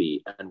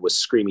happy and was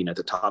screaming at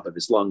the top of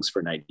his lungs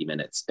for 90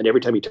 minutes. And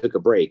every time he took a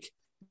break,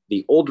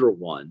 the older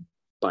one,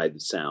 by the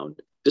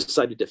sound,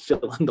 decided to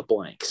fill in the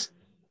blanks.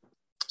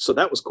 So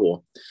that was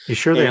cool. You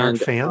sure they aren't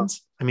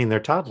fans? I mean, they're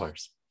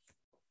toddlers.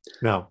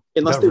 No.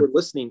 Unless they were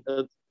listening.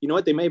 You know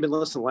what? They may have been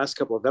listening to the last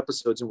couple of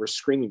episodes and were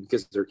screaming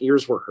because their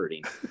ears were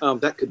hurting.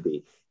 That could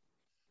be.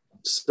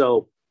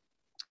 So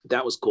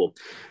that was cool.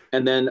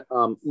 And then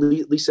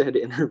Lisa had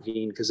to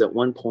intervene because at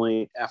one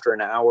point, after an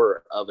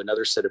hour of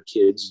another set of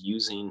kids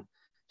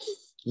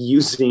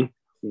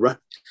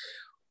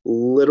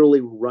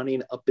literally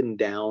running up and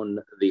down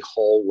the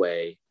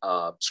hallway,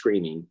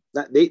 screaming.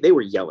 They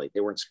were yelling.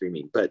 They weren't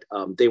screaming, but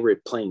they were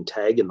playing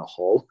tag in the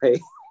hallway.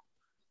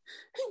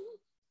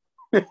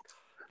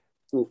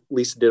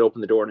 Lisa did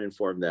open the door and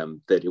inform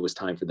them that it was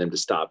time for them to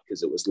stop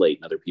because it was late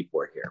and other people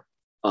were here.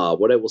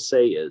 What I will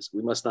say is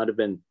we must not have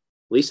been,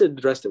 Lisa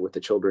addressed it with the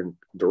children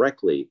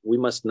directly. We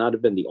must not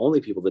have been the only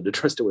people that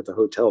addressed it with the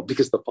hotel,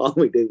 because the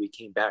following day we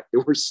came back,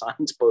 there were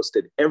signs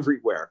posted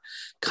everywhere,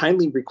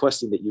 kindly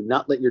requesting that you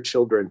not let your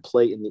children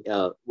play in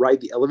the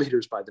ride the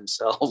elevators by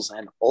themselves,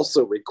 and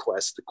also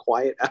request the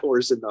quiet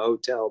hours in the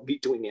hotel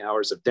between the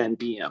hours of 10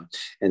 p.m.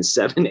 and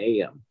 7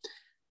 a.m.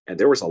 And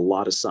there was a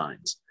lot of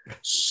signs.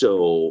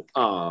 So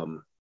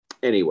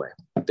anyway,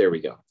 there we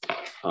go.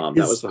 That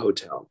was the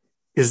hotel.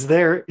 Is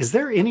there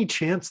any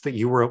chance that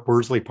you were at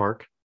Worsley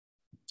Park?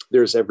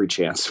 There's every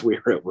chance we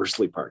were at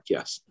Worsley Park,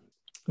 yes.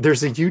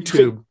 There's a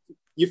YouTube.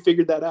 You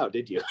figured that out,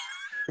 did you?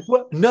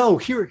 Well, no,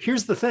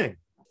 here's the thing.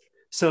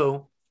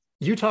 So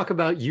you talk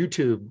about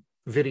YouTube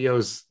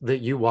videos that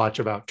you watch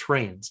about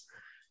trains.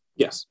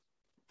 Yes.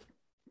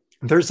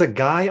 There's a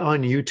guy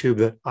on YouTube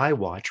that I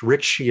watch,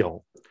 Rick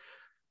Scheel,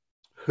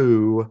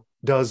 who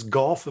does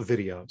golf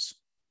videos.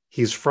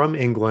 He's from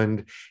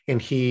England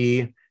and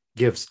he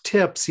gives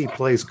tips. He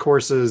plays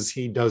courses.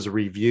 He does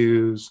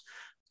reviews.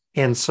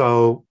 And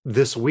so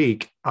this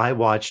week I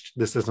watched,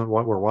 this isn't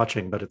what we're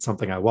watching, but it's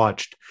something I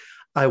watched.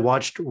 I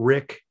watched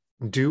Rick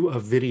do a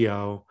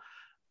video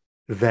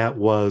that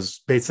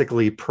was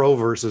basically pro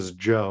versus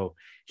Joe.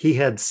 He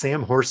had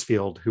Sam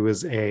Horsfield, who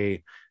is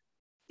a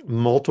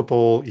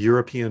multiple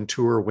European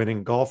tour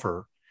winning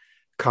golfer,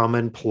 come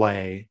and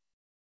play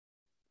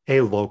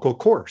a local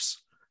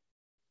course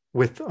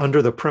with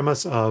under the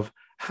premise of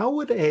how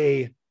would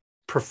a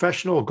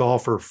professional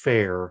golfer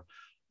fare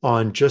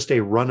on just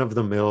a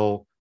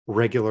run-of-the-mill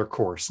regular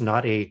course,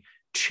 not a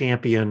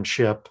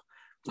championship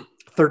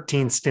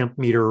 13 stimp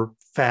meter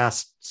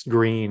fast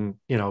green,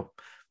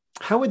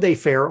 how would they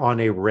fare on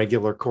a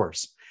regular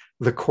course?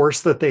 The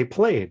course that they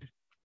played,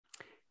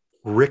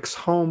 Rick's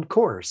home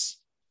course,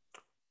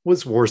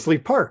 was Worsley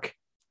Park.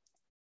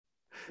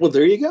 Well,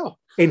 there you go.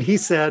 And he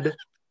said,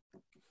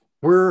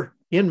 we're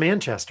in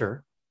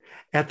Manchester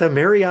at the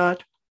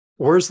Marriott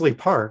Worsley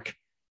Park.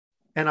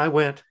 And I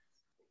went,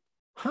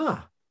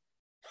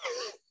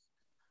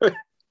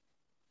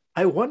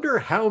 I wonder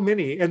how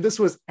many, and this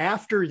was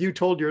after you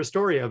told your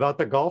story about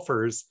the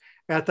golfers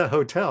at the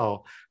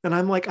hotel. And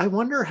I'm like, I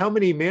wonder how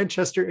many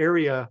Manchester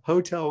area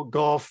hotel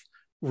golf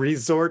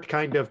resort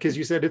because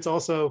you said it's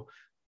also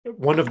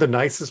one of the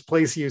nicest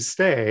places you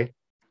stay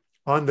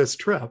on this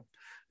trip.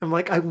 I'm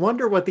like, I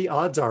wonder what the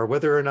odds are,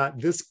 whether or not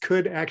this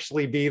could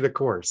actually be the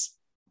course.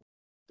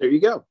 There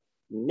you go.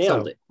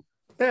 Nailed it.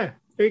 Yeah,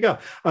 there you go.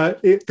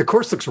 The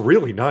course looks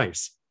really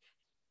nice.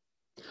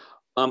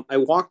 I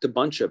walked a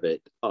bunch of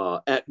it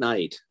at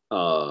night.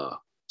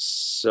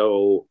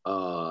 So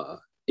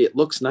it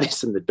looks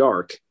nice in the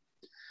dark.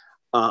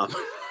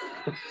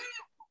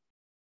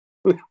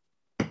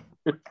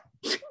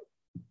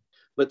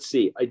 Let's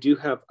see. I do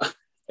have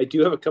a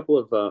couple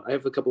of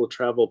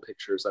travel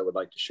pictures I would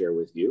like to share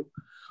with you.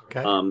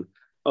 Okay.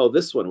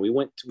 This one, we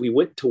went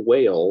to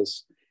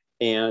Wales,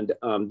 and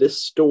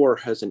this store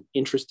has an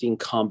interesting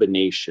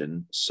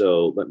combination.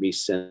 So let me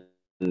send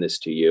this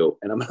to you,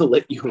 and I'm going to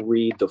let you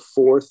read the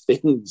 4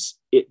 things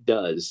it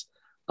does,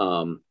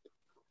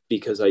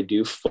 because I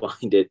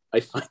find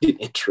it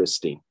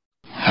interesting.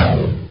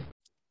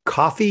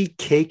 Coffee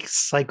Cake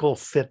Cycle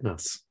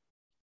Fitness.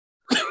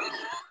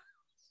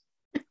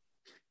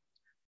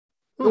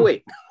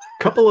 Wait,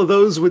 a couple of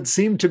those would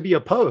seem to be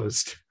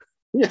opposed.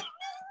 Yeah.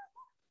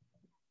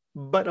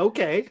 But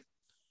okay.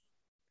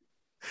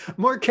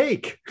 More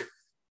cake.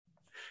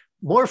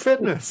 More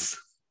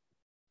fitness.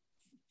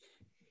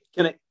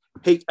 I'd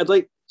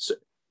like,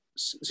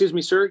 excuse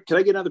me, sir, can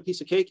I get another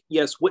piece of cake?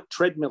 Yes. What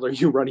treadmill are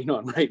you running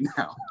on right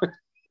now?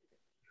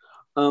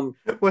 I'm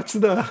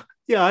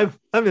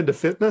into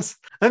fitness.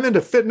 I'm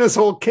into fitness,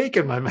 whole cake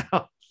in my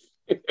mouth.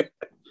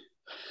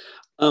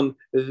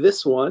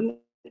 This one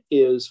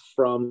is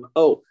from,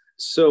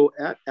 so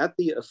at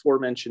the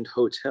aforementioned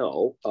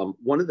hotel,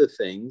 one of the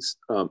things,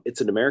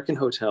 it's an American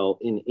hotel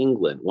in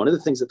England. One of the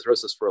things that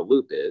throws us for a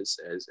loop is,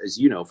 as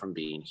you know from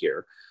being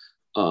here,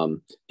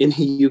 in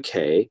the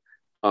UK,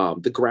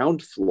 the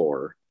ground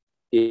floor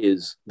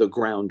is the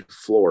ground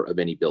floor of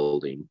any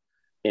building.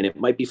 And it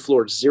might be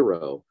floor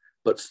 0,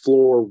 but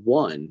floor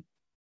 1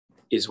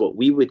 is what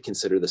we would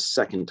consider the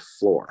second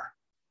floor.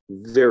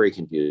 Very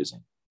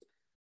confusing.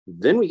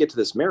 Then we get to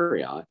this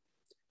Marriott,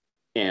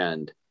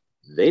 and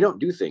they don't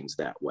do things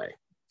that way.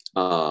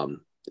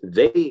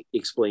 They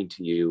explain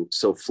to you,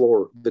 so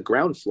the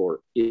ground floor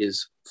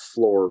is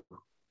floor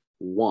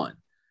 1,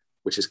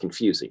 which is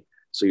confusing.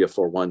 So you have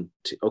floor 1,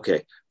 2,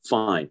 okay,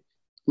 fine. A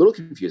little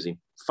confusing,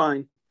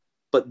 fine.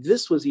 But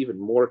this was even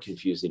more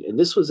confusing, and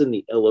this was in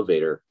the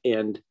elevator,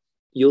 and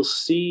you'll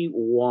see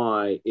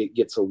why it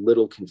gets a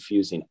little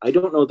confusing. I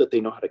don't know that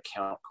they know how to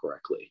count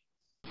correctly.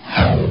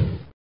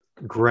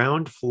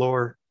 Ground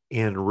floor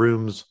and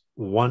rooms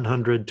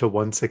 100 to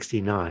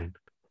 169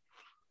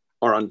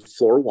 are on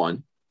floor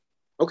 1.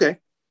 Okay,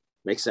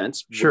 makes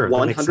sense. Sure,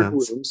 100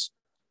 rooms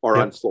are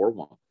on floor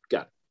 1.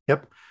 Got it.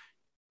 Yep.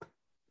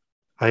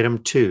 Item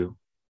 2,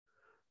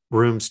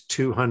 rooms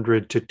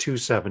 200 to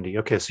 270.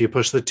 Okay, so you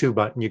push the 2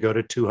 button, you go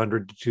to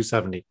 200 to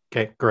 270.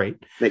 Okay, great.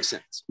 Makes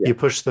sense. Yeah. You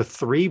push the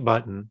 3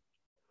 button,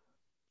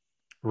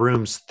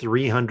 rooms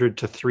 300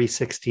 to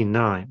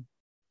 369.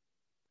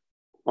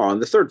 On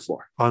the 3rd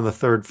floor. On the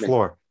 3rd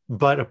floor.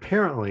 But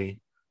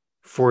apparently,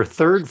 for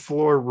 3rd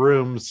floor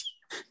rooms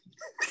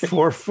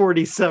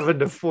 447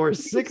 to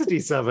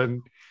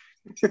 467,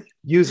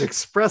 use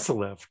Express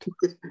Lift.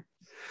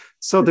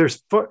 So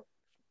there's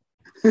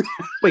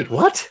wait,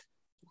 what?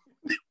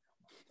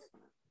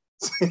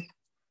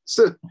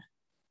 So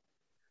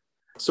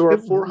our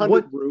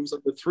 400 rooms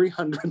on the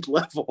 300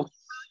 level.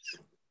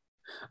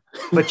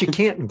 But you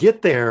can't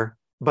get there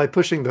by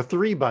pushing the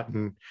 3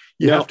 button.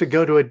 You have to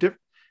go to a different.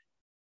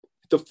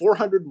 The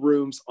 400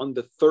 rooms on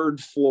the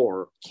 3rd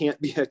floor can't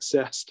be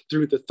accessed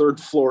through the 3rd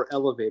floor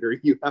elevator.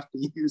 You have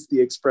to use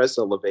the express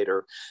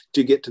elevator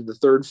to get to the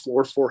 3rd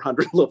floor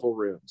 400 level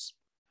rooms.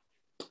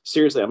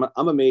 Seriously,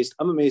 I'm amazed.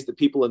 I'm amazed that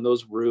people in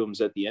those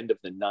rooms at the end of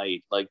the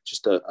night, like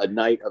just a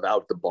night of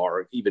out the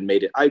bar, even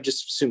made it. I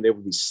just assumed they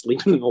would be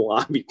sleeping in the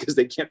lobby because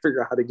they can't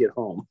figure out how to get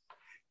home.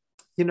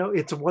 You know,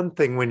 it's one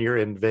thing when you're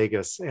in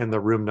Vegas and the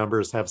room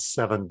numbers have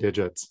 7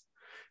 digits.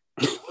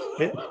 It's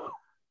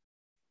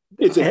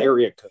an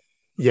area code.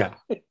 Yeah.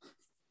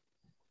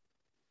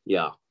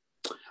 Yeah.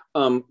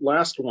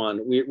 Last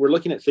one, we're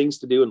looking at things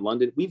to do in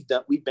London. We've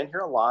been here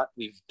a lot.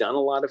 We've done a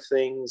lot of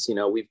things. You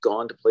know, we've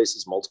gone to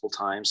places multiple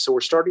times. So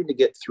we're starting to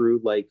get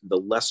through like the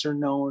lesser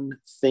known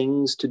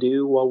things to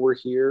do while we're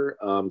here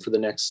for the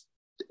next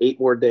 8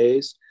 more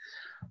days.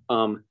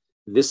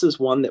 This is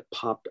one that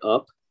popped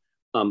up.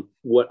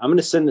 What I'm going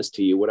to send this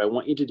to you. What I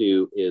want you to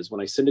do is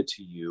when I send it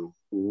to you,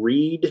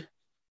 read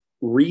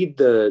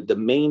the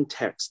main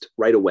text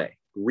right away.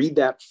 Read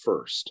that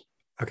first.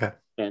 Okay.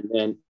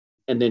 And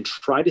then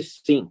try to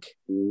think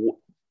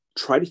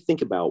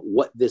about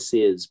what this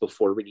is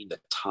before reading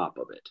the top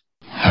of it.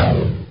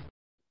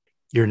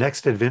 Your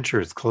next adventure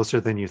is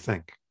closer than you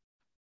think.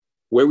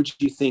 Where would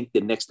you think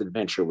the next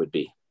adventure would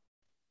be?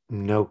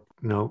 No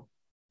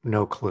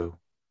clue.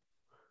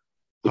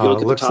 If you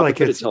look at looks the top like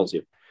of it, it tells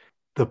you.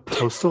 The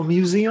Postal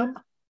Museum?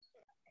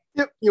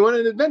 Yep. You want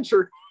an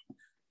adventure?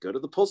 Go to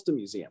the Postal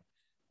Museum.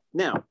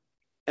 Now,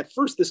 at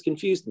first, this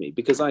confused me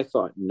because I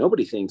thought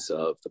nobody thinks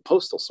of the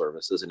Postal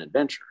Service as an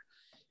adventure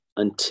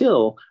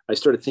until I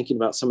started thinking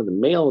about some of the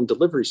mail and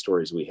delivery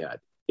stories we had.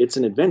 It's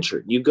an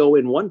adventure. You go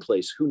in one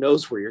place, who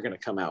knows where you're going to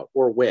come out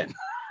or when.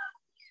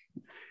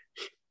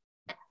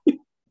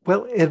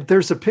 Well, and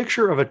there's a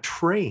picture of a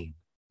train.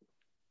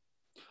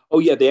 Oh,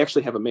 yeah, they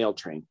actually have a mail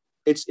train.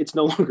 It's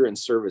no longer in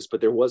service,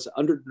 but there was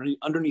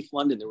underneath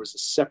London, there was a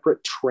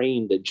separate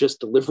train that just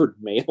delivered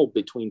mail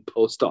between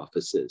post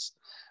offices.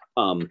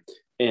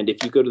 And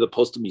if you go to the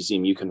Postal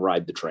Museum, you can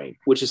ride the train,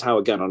 which is how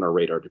it got on our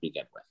radar to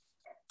begin with.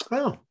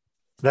 Well,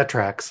 that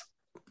tracks.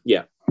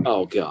 Yeah.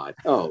 Oh God.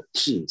 Oh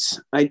jeez.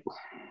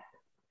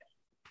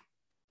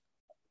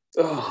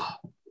 Oh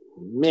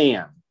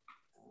man.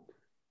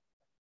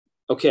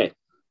 Okay.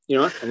 You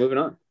know what? I'm moving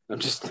on.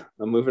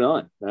 I'm moving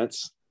on.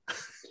 That's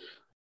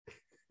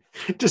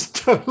just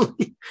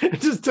totally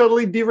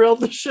derailed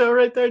the show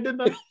right there,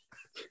 didn't I?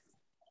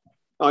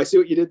 Oh, I see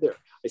what you did there.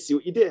 I see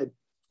what you did.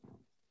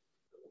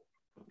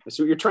 I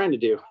see what you're trying to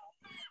do.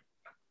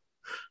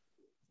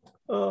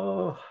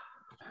 Oh.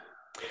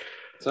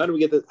 So how do we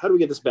get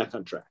this back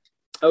on track?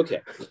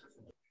 Okay.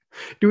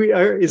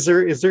 Is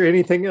there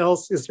anything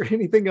else? Is there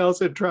anything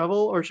else in travel,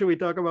 or should we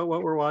talk about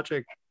what we're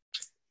watching?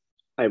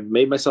 I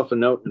made myself a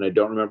note and I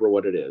don't remember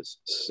what it is.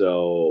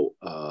 So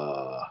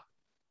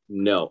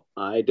no,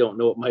 I don't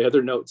know what my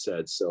other note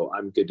said. So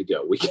I'm good to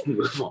go. We can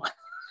move on.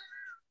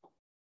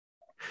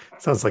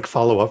 Sounds like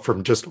follow-up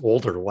from just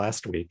older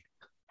last week.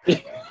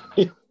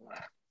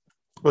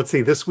 Let's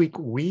see. This week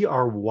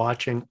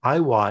I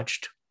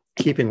watched,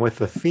 keeping with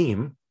the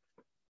theme,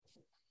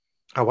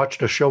 I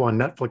watched a show on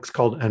Netflix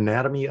called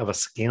Anatomy of a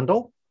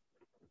Scandal.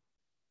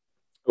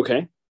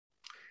 Okay.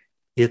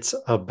 It's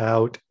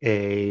about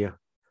a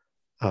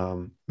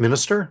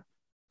minister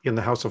in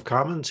the House of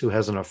Commons who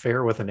has an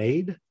affair with an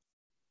aide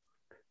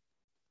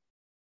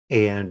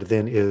and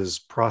then is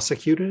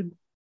prosecuted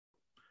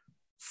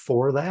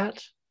for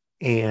that.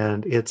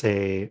 And it's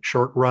a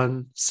short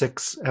run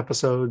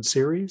 6-episode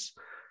series.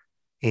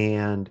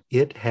 And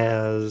it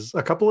has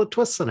a couple of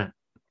twists in it.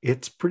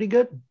 It's pretty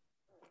good.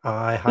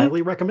 I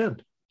highly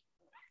recommend.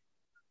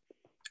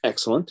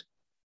 Excellent.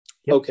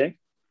 Yep. Okay.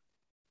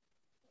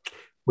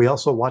 We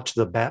also watched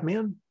The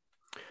Batman.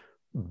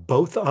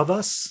 Both of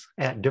us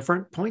at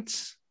different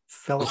points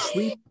fell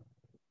asleep.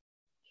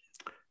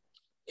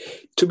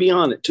 To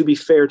be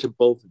fair to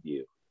both of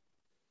you,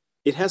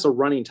 it has a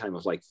running time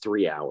of like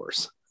 3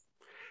 hours.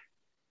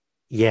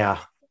 Yeah.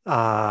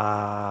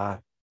 I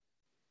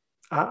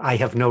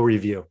have no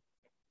review.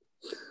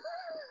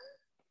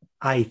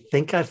 I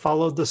think I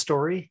followed the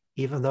story,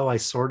 even though I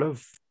sort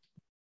of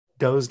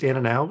dozed in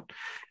and out.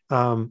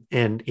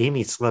 And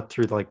Amy slept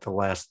through like the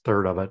last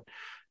third of it,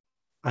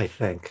 I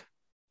think.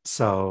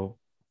 So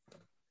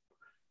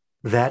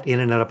that in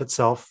and of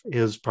itself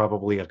is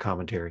probably a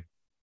commentary.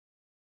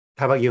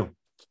 How about you?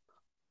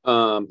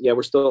 Yeah,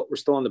 we're still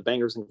on the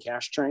Bangers and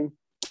Cash train.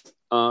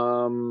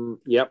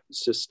 Yep.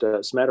 It's just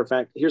as a matter of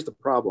fact, here's the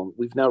problem.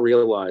 We've now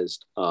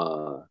realized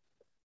the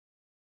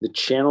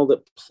channel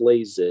that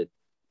plays it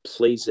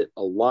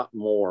a lot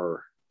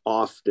more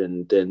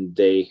often than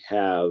they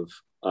have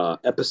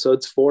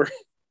episodes for.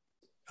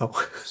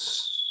 Oh,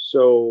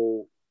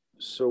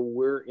 so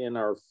we're in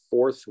our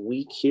 4th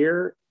week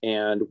here,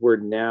 and we're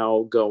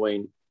now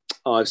going.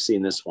 Oh, I've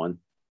seen this one.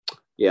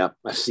 Yeah,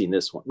 I've seen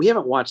this one. We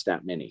haven't watched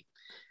that many,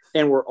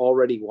 and we're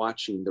already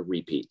watching the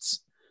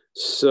repeats.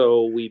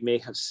 So we may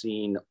have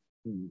seen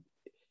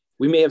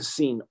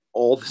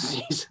all the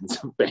seasons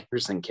of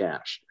Bangers and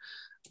Cash.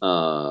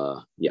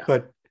 Yeah.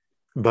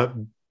 But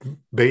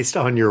based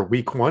on your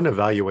week 1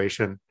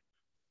 evaluation,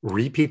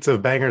 repeats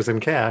of Bangers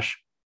and Cash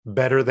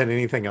better than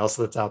anything else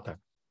that's out there.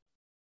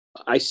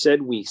 I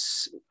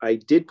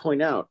did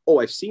point out, oh,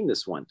 I've seen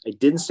this one. I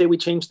didn't say we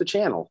changed the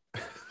channel.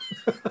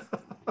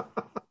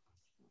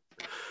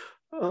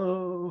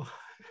 Oh,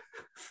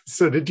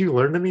 so did you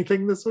learn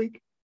anything this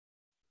week?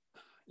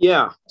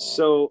 Yeah.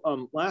 So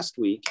last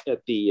week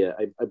at the,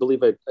 I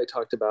believe I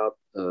talked about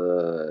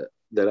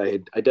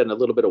that I'd done a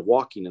little bit of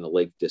walking in the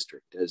Lake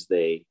District as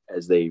they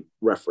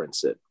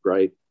reference it,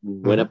 right?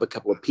 Went up a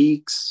couple of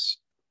peaks,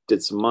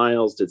 did some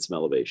miles, did some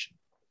elevation.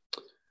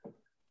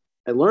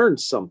 I learned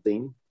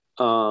something,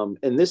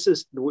 and this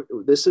is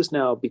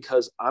now,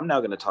 because I'm now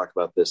going to talk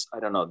about this. I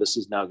don't know. This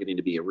is now getting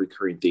to be a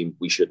recurring theme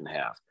we shouldn't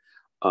have.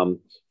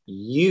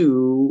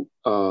 You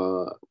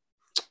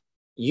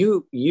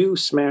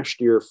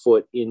smashed your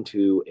foot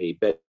into a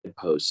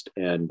bedpost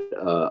and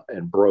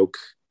broke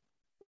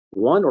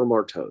one or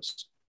more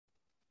toes.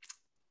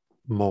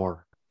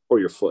 More. Or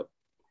your foot.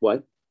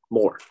 What?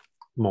 More.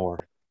 More.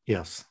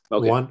 Yes.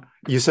 Okay. One.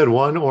 You said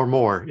one or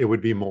more. It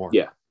would be more.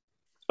 Yeah.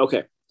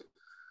 Okay.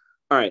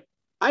 All right.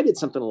 I did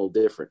something a little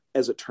different,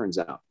 as it turns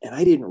out, and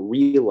I didn't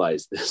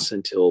realize this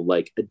until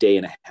like a day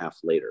and a half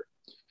later.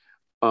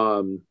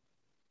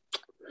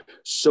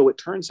 So it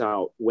turns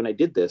out when I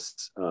did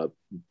this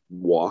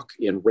walk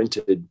and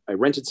I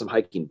rented some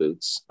hiking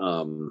boots,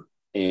 and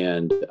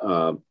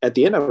at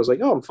the end I was like,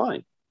 oh, I'm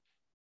fine.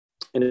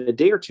 And a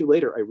day or two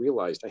later, I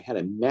realized I had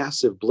a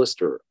massive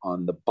blister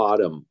on the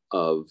bottom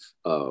of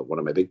one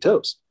of my big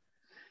toes.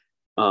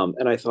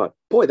 And I thought,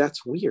 boy,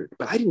 that's weird.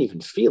 But I didn't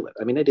even feel it.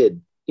 I mean, I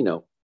did,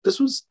 this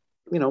was,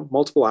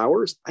 multiple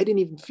hours. I didn't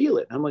even feel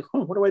it. And I'm like,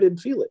 oh, what do I didn't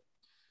feel it?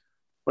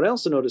 What I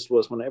also noticed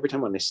was every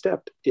time when I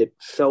stepped, it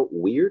felt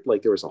weird,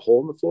 like there was a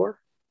hole in the floor.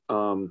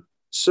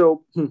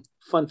 So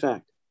fun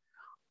fact,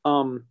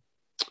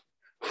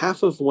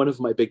 half of one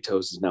of my big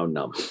toes is now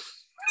numb.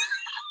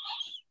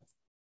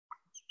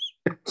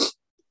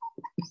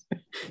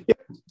 Yeah,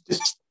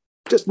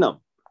 just numb,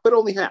 but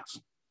only half.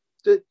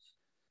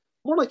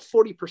 More like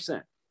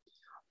 40%.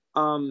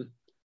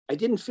 I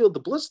didn't feel the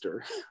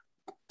blister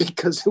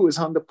because it was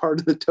on the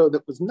part of the toe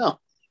that was numb.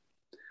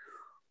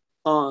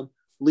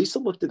 Lisa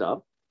looked it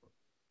up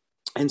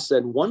and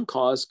said one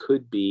cause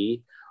could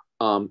be,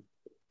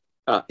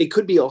 it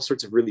could be all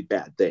sorts of really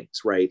bad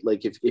things, right?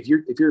 Like if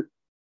your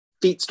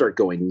feet start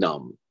going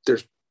numb,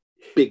 there's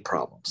big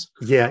problems.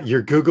 Yeah,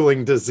 you're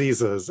Googling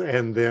diseases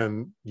and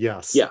then,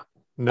 yes. Yeah,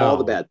 no, all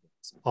the bad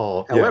things.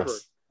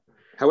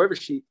 However,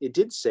 it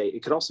did say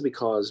it could also be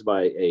caused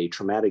by a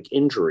traumatic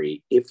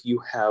injury if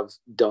you have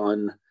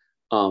done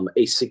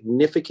a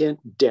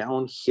significant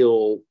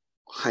downhill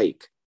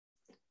hike,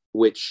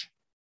 which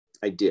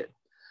I did.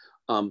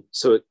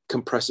 So it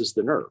compresses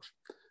the nerve.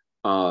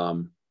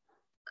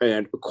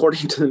 And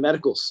according to the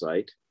medical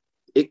site,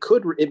 it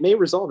may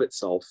resolve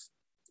itself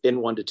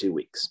in 1 to 2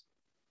 weeks,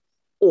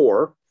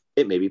 or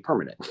it may be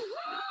permanent.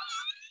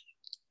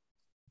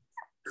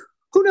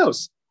 Who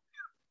knows?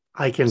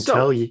 I can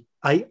tell you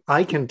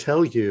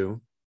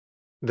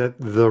that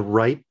the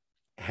right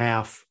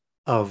half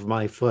of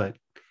my foot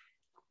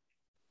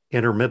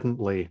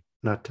intermittently,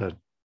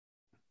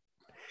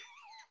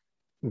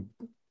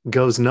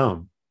 goes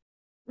numb.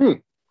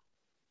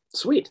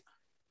 Sweet.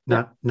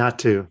 Not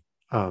to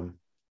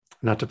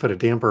put a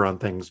damper on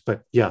things,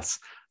 but yes,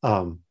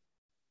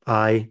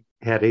 I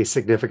had a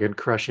significant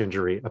crush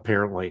injury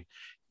apparently,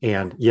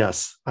 and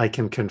yes, I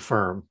can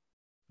confirm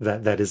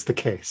that is the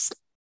case.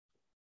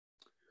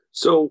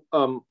 So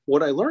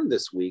what I learned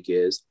this week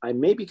is I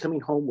may be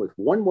coming home with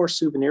one more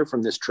souvenir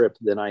from this trip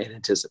than I had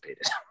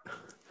anticipated.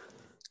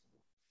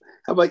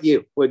 How about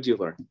you? What did you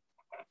learn?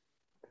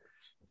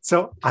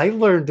 So I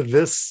learned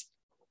this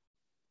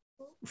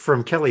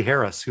from Kelly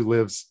Harris, who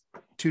lives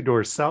 2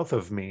 doors south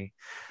of me.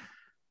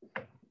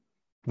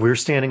 We're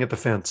standing at the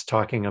fence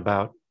talking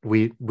about,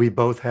 we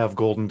both have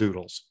golden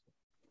doodles.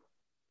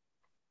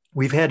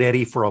 We've had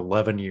Eddie for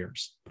 11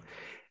 years.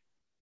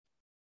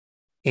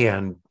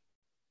 And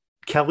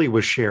Kelly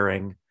was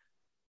sharing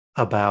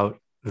about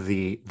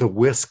the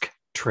whisk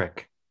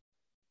trick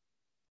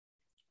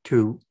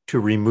to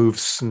remove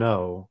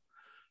snow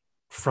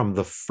from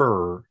the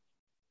fur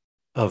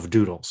of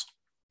doodles.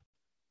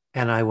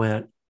 And I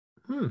went,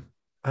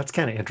 that's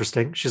kind of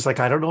interesting. She's like,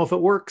 I don't know if it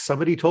works.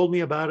 Somebody told me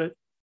about it.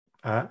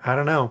 I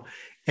don't know.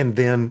 And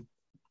then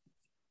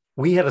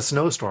we had a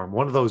snowstorm,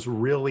 one of those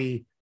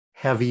really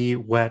heavy,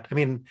 wet. I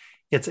mean,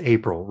 it's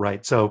April,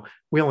 right? So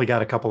we only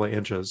got a couple of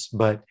inches,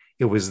 but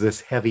it was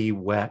this heavy,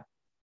 wet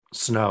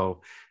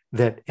snow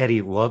that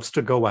Eddie loves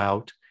to go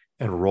out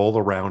and roll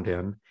around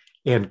in,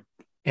 and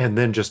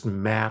then just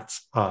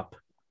mats up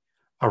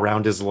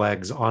around his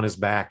legs, on his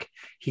back.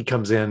 He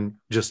comes in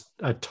just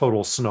a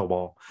total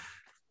snowball.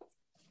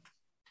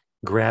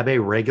 Grab a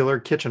regular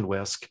kitchen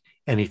whisk,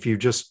 and if you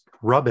just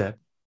rub it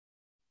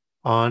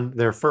on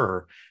their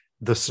fur,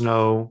 the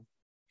snow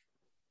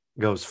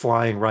goes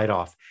flying right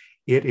off.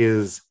 It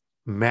is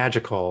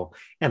magical,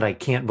 and I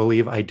can't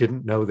believe I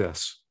didn't know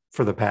this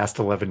for the past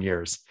 11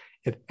 years.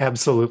 It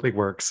absolutely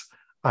works.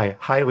 I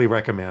highly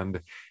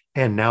recommend.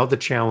 And now the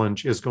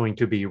challenge is going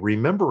to be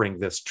remembering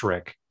this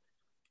trick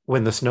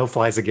when the snow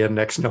flies again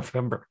next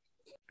November.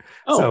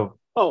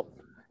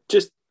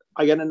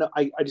 I gotta know.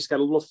 I just got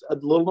a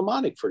little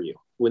mnemonic for you.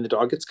 When the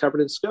dog gets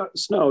covered in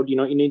snow, do you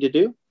know what you need to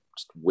do?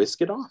 Just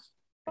whisk it off.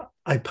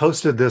 I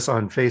posted this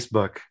on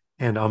Facebook,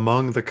 and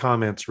among the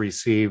comments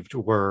received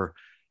were,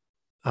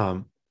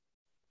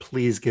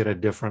 please get a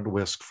different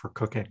whisk for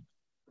cooking.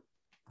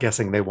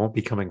 Guessing they won't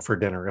be coming for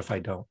dinner if I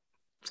don't.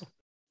 So.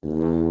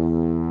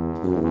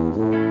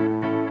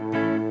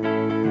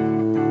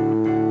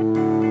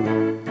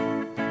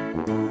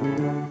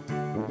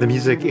 The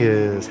music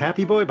is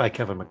Happy Boy by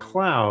Kevin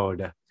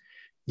MacLeod.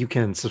 You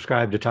can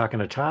subscribe to Talking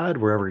to Todd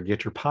wherever you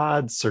get your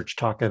pods. Search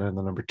Talking and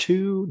the number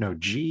 2, no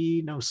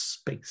G, no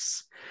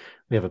space.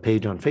 We have a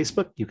page on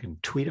Facebook. You can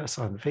tweet us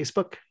on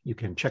Facebook. You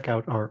can check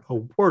out our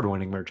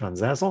award-winning merch on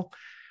Zazzle.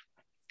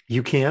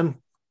 You can,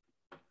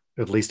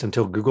 at least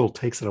until Google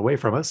takes it away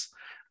from us,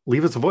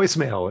 leave us a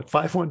voicemail at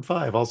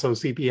 515, also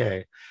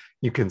CPA.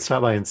 You can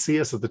stop by and see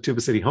us at the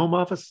Tuba City home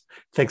office.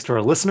 Thanks to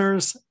our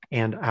listeners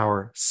and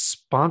our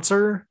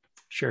sponsor,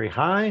 Sherry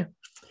High,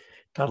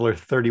 Toddler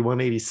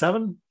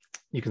 3187.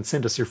 You can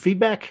send us your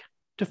feedback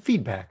to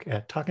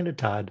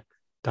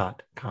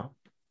feedback@talkingtotodd.com.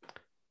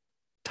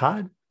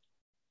 Todd?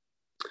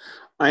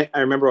 I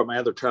remember what my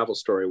other travel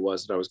story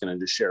was that I was going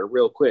to just share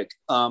real quick.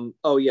 We went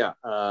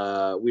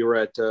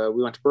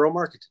to Borough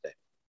Market today.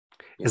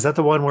 Is that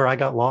the one where I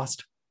got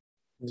lost?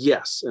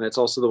 Yes, and it's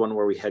also the one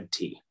where we had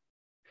tea.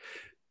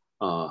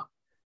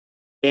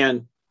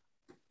 And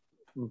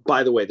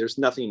by the way, there's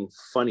nothing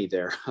funny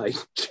there. I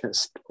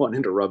just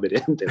wanted to rub it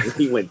in. Then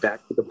we went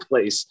back to the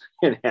place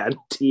and had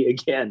tea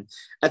again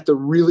at the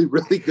really,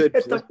 really good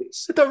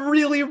place. At the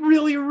really,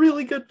 really,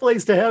 really good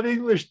place to have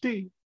English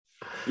tea.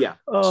 Yeah.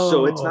 Oh.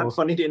 So it's not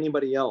funny to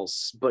anybody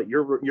else, but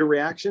your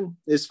reaction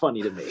is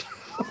funny to me.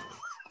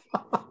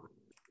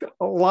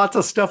 Lots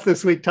of stuff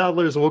this week,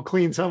 toddlers. We'll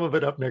clean some of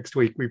it up next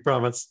week, we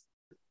promise.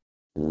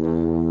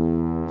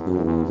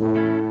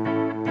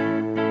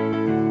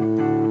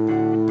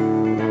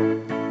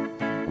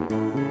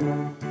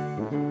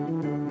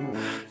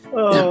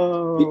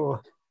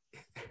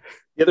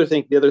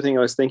 The other thing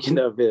I was thinking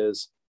of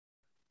is,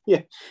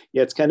 yeah,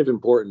 it's kind of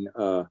important.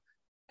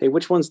 Hey,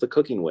 which one's the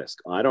cooking whisk?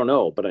 I don't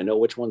know, but I know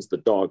which one's the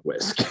dog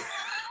whisk.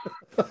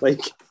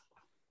 Like,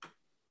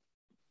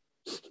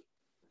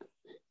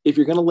 if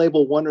you're going to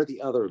label one or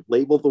the other,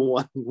 label the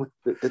one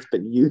that's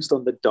been used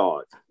on the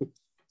dog.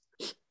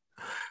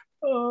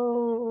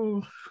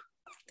 Oh,